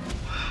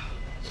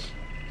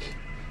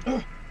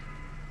in.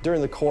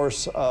 During the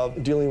course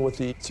of dealing with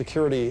the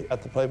security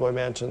at the Playboy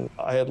Mansion,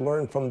 I had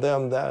learned from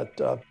them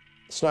that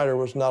Snyder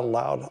was not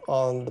allowed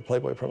on the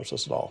Playboy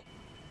premises at all.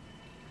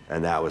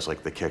 And that was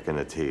like the kick in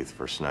the teeth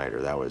for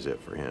Snyder. That was it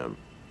for him.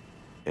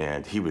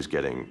 And he was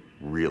getting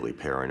really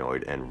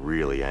paranoid and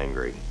really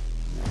angry.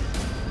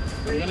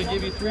 I'm gonna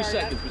give you 3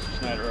 seconds, Mr.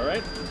 Snyder, all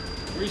right?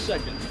 3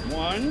 seconds.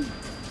 1,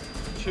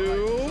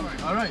 2.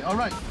 All right, all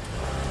right.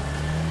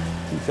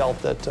 He felt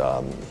that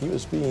he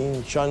was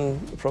being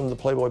shunned from the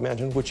Playboy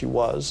Mansion, which he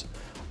was.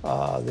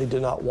 They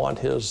did not want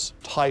his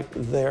type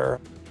there.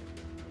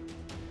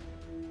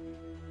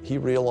 He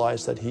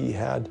realized that he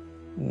had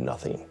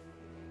nothing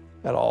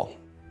at all.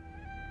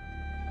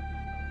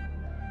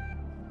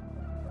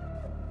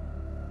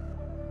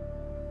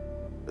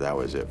 That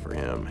was it for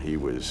him. He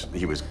was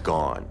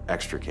gone,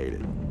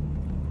 extricated.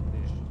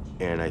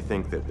 And I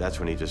think that that's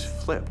when he just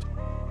flipped.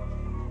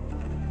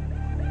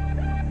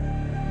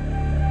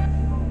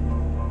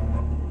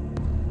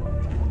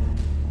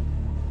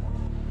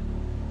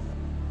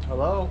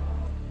 Hello?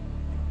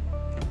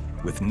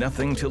 With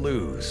nothing to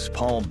lose,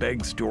 Paul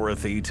begs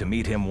Dorothy to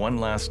meet him one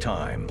last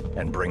time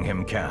and bring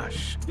him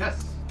cash.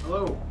 Yes.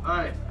 Hello.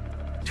 Hi.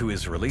 To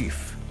his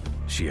relief,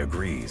 she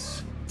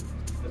agrees.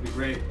 That'd be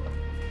great.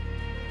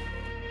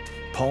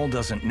 Paul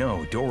doesn't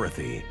know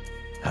Dorothy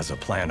has a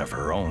plan of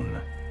her own.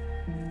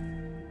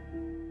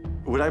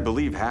 What I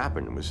believe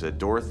happened was that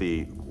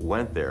Dorothy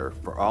went there,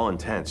 for all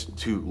intents,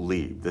 to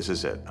leave. This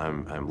is it.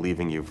 I'm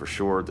leaving you for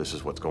sure. This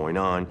is what's going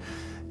on.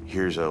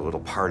 Here's a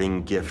little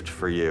parting gift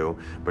for you,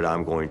 but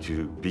I'm going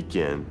to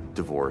begin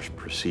divorce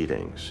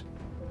proceedings.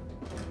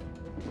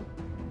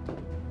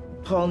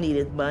 Paul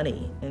needed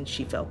money, and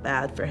she felt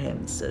bad for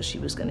him, so she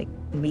was going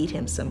to meet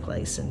him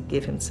someplace and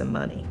give him some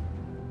money.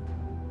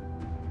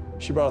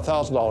 She brought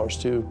 $1,000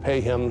 to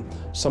pay him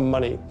some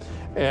money,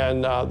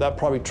 and that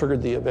probably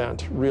triggered the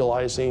event,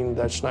 realizing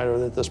that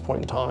Snyder at this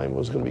point in time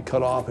was going to be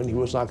cut off and he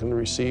was not going to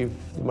receive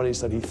the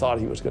monies that he thought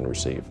he was going to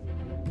receive.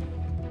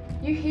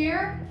 You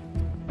here?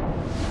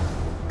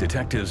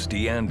 Detectives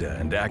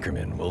DeAnda and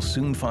Ackerman will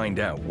soon find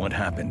out what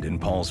happened in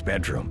Paul's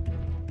bedroom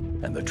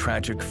and the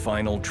tragic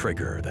final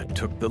trigger that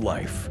took the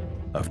life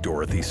of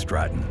Dorothy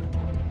Stratten.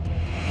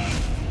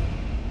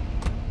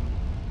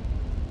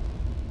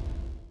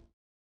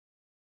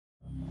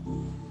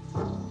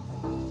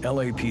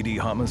 LAPD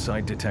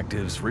homicide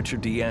detectives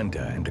Richard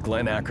DeAnda and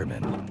Glenn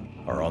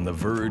Ackerman are on the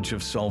verge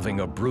of solving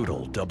a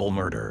brutal double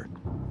murder.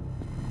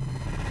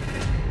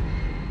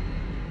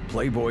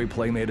 Playboy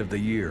Playmate of the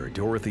Year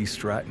Dorothy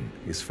Stratten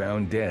is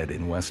found dead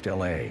in West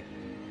LA,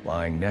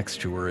 lying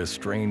next to her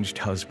estranged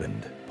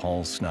husband,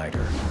 Paul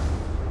Snyder.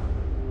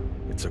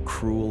 It's a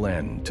cruel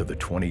end to the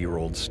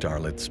 20-year-old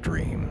starlet's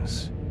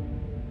dreams.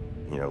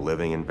 You know,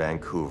 living in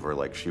Vancouver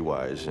like she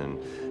was, and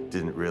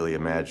didn't really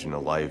imagine a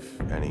life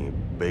any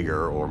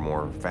bigger or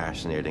more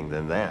fascinating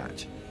than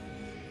that.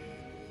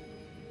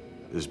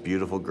 This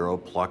beautiful girl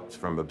plucked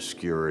from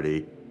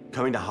obscurity,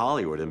 coming to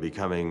Hollywood and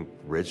becoming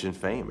rich and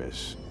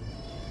famous.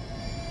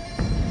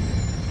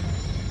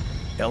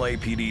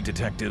 LAPD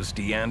detectives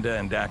DeAnda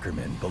and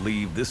Ackerman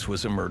believe this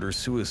was a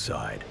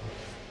murder-suicide.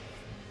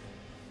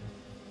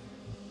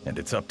 And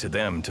it's up to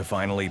them to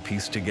finally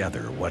piece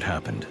together what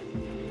happened.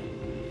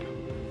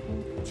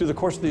 Through the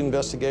course of the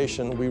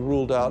investigation, we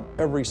ruled out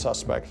every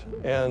suspect,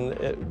 and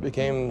it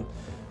became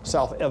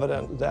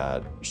self-evident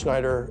that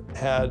Snyder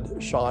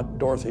had shot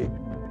Dorothy.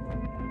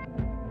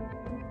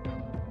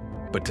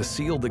 But to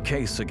seal the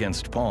case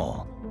against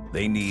Paul,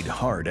 they need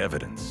hard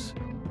evidence.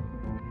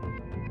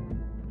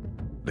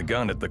 The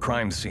gun at the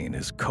crime scene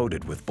is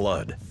coated with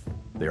blood.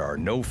 There are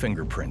no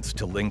fingerprints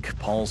to link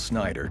Paul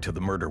Snyder to the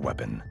murder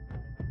weapon.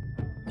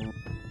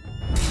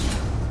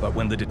 But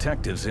when the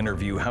detectives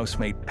interview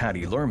housemate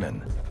Patty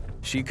Lerman,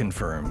 she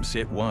confirms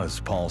it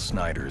was Paul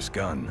Snyder's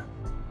gun.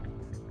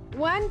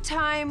 One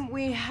time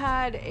we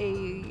had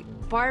a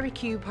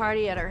barbecue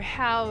party at our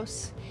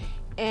house,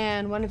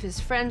 and one of his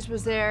friends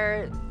was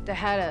there that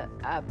had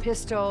a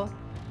pistol,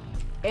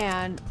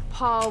 and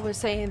Paul was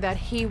saying that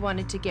he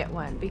wanted to get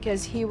one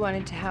because he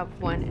wanted to have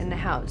one in the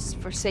house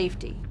for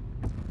safety.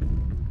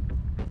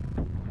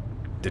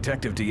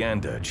 Detective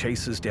DeAnda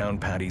chases down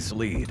Patty's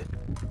lead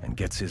and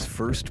gets his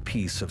first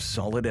piece of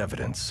solid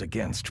evidence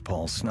against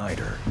Paul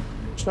Snyder.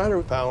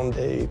 Snyder found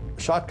a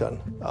shotgun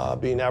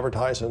being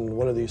advertised in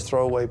one of these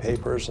throwaway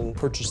papers and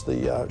purchased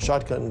the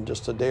shotgun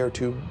just a day or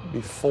two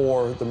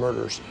before the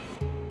murders.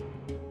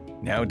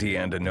 Now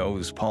DeAnda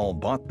knows Paul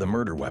bought the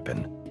murder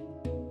weapon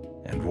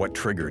and what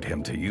triggered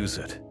him to use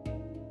it.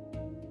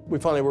 We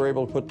finally were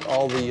able to put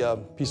all the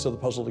pieces of the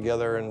puzzle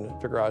together and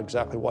figure out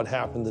exactly what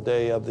happened the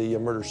day of the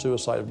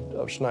murder-suicide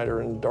of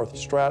Snyder and Dorothy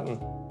Stratten.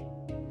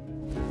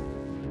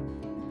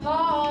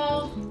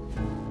 Paul!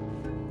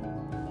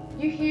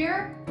 You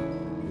here?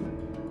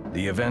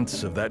 The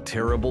events of that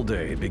terrible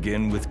day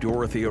begin with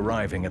Dorothy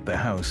arriving at the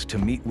house to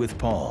meet with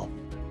Paul,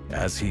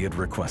 as he had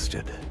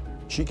requested.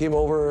 She came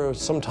over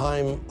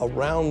sometime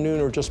around noon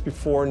or just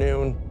before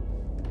noon.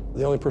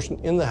 The only person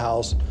in the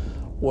house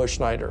was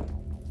Snyder.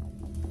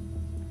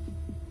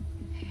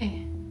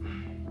 Hey.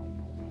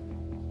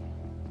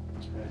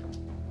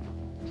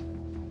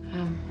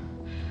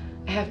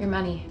 I have your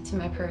money. It's in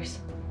my purse.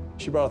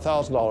 She brought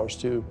 $1,000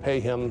 to pay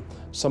him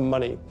some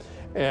money,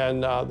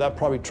 and that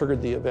probably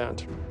triggered the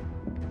event.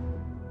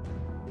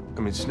 I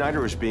mean,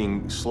 Snyder was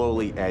being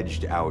slowly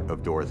edged out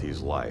of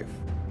Dorothy's life,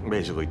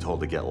 basically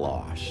told to get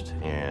lost,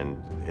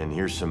 and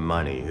here's some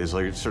money. It's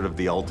like sort of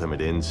the ultimate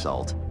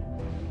insult.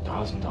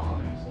 $1,000.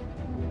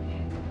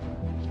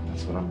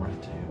 That's what I'm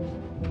worth to you.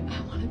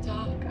 I want to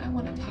talk. I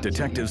want to talk.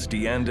 Detectives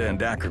DeAnda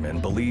and Ackerman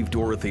believe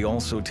Dorothy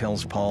also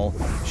tells Paul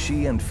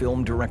she and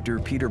film director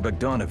Peter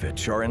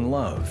Bogdanovich are in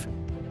love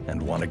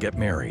and want to get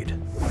married.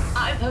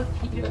 I love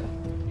Peter.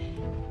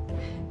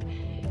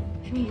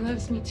 And he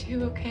loves me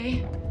too,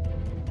 okay?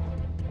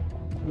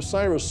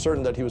 Snyder was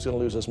certain that he was going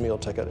to lose his meal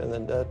ticket and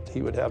then that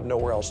he would have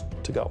nowhere else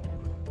to go.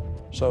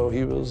 So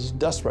he was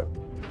desperate.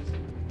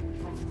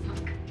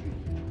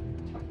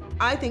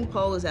 I think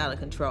Paul was out of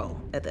control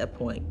at that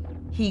point.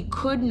 He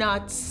could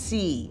not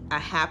see a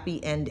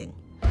happy ending.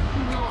 No,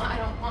 I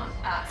don't want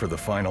that. For the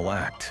final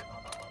act,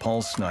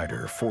 Paul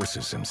Snyder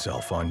forces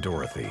himself on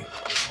Dorothy.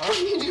 What are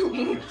you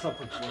doing?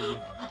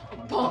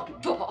 Paul.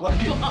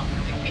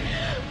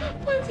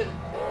 What's it?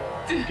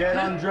 Get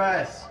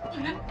undressed.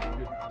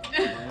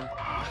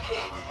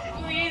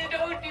 Please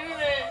don't do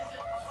this.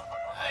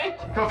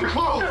 Take off your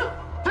clothes.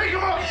 Take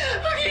them off.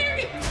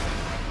 Okay.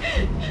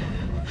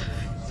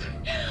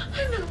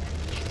 I'm not.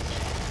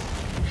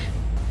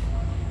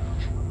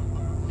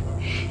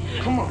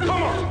 Come on,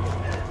 come on.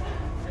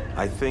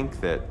 I think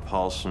that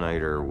Paul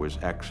Snyder was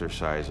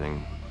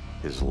exercising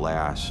his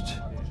last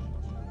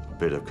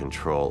bit of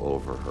control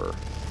over her.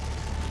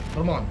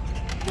 Come on.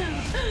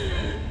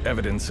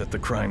 Evidence at the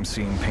crime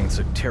scene paints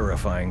a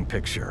terrifying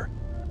picture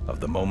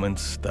of the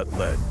moments that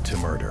led to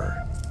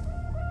murder.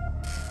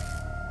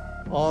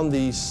 On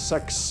the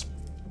sex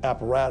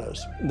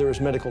apparatus, there is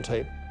medical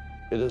tape.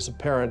 It is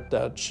apparent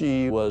that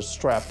she was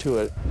strapped to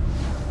it.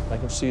 I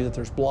can see that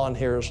there's blonde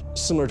hairs,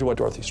 similar to what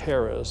Dorothy's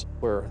hair is,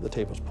 where the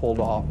tape was pulled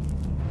off.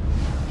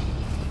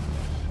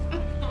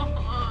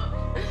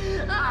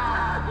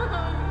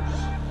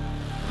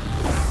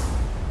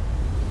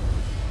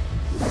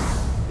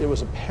 It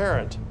was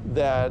apparent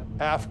that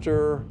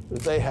after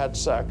they had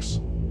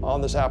sex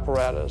on this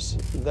apparatus,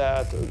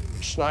 that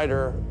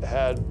Snyder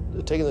had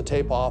taken the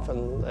tape off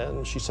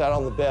and she sat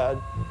on the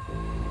bed.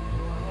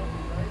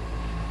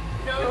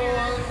 Don't do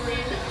this,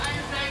 please.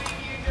 I'm begging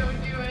you, don't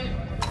do it.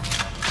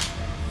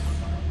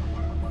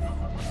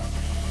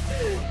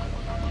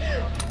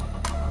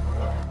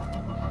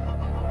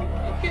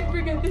 We can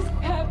forget this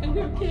happened,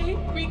 okay?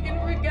 We can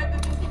forget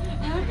that this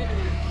happened.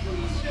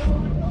 Please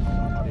don't.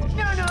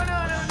 No.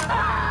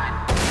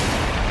 Ah!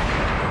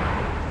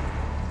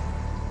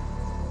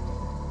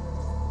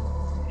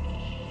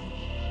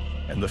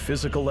 And the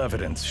physical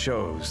evidence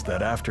shows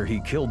that after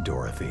he killed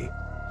Dorothy,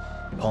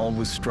 Paul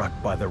was struck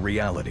by the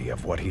reality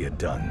of what he had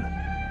done.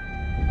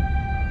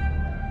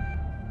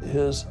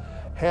 His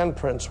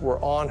handprints were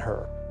on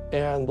her,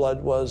 and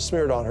blood was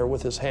smeared on her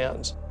with his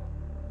hands.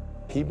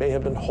 He may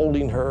have been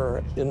holding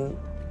her in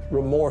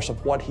remorse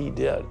of what he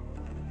did,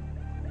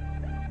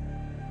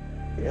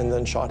 and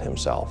then shot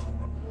himself.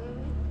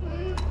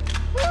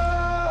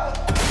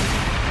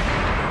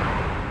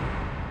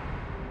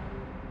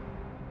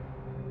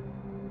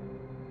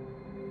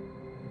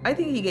 I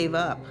think he gave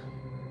up.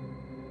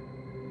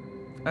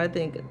 I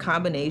think a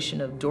combination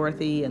of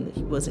Dorothy and that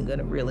he wasn't going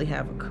to really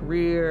have a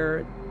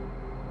career.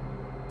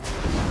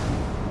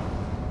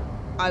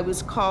 I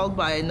was called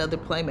by another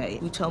playmate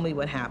who told me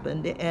what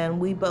happened, and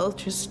we both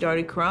just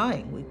started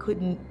crying. We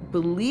couldn't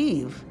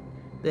believe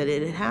that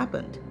it had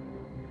happened.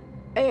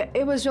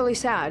 It was really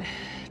sad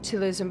to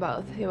lose them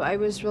both. I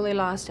was really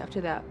lost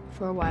after that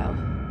for a while.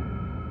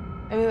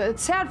 I mean,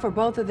 it's sad for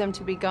both of them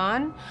to be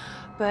gone,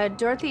 but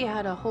Dorothy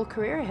had a whole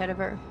career ahead of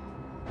her.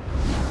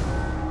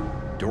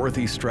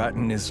 Dorothy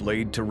Stratten is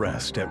laid to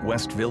rest at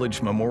West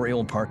Village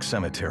Memorial Park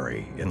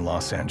Cemetery in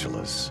Los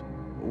Angeles.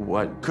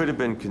 What could have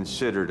been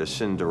considered a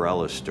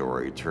Cinderella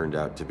story turned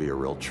out to be a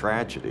real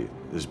tragedy.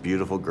 This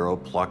beautiful girl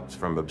plucked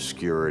from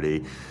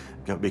obscurity,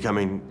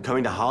 coming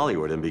to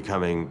Hollywood and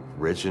becoming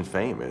rich and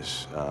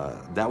famous.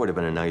 That would have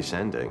been a nice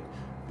ending,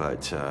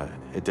 but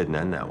it didn't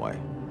end that way.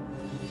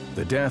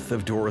 The death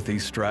of Dorothy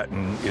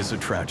Stratten is a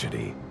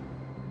tragedy.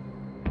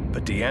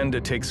 But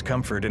DeAnda takes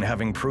comfort in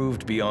having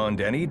proved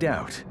beyond any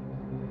doubt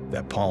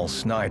that Paul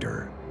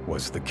Snyder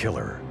was the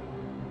killer.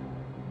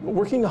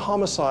 Working the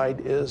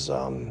homicide is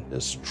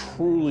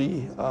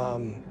truly,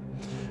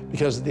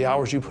 because of the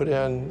hours you put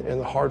in and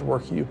the hard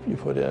work you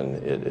put in,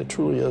 it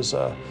truly is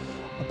a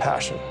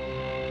passion.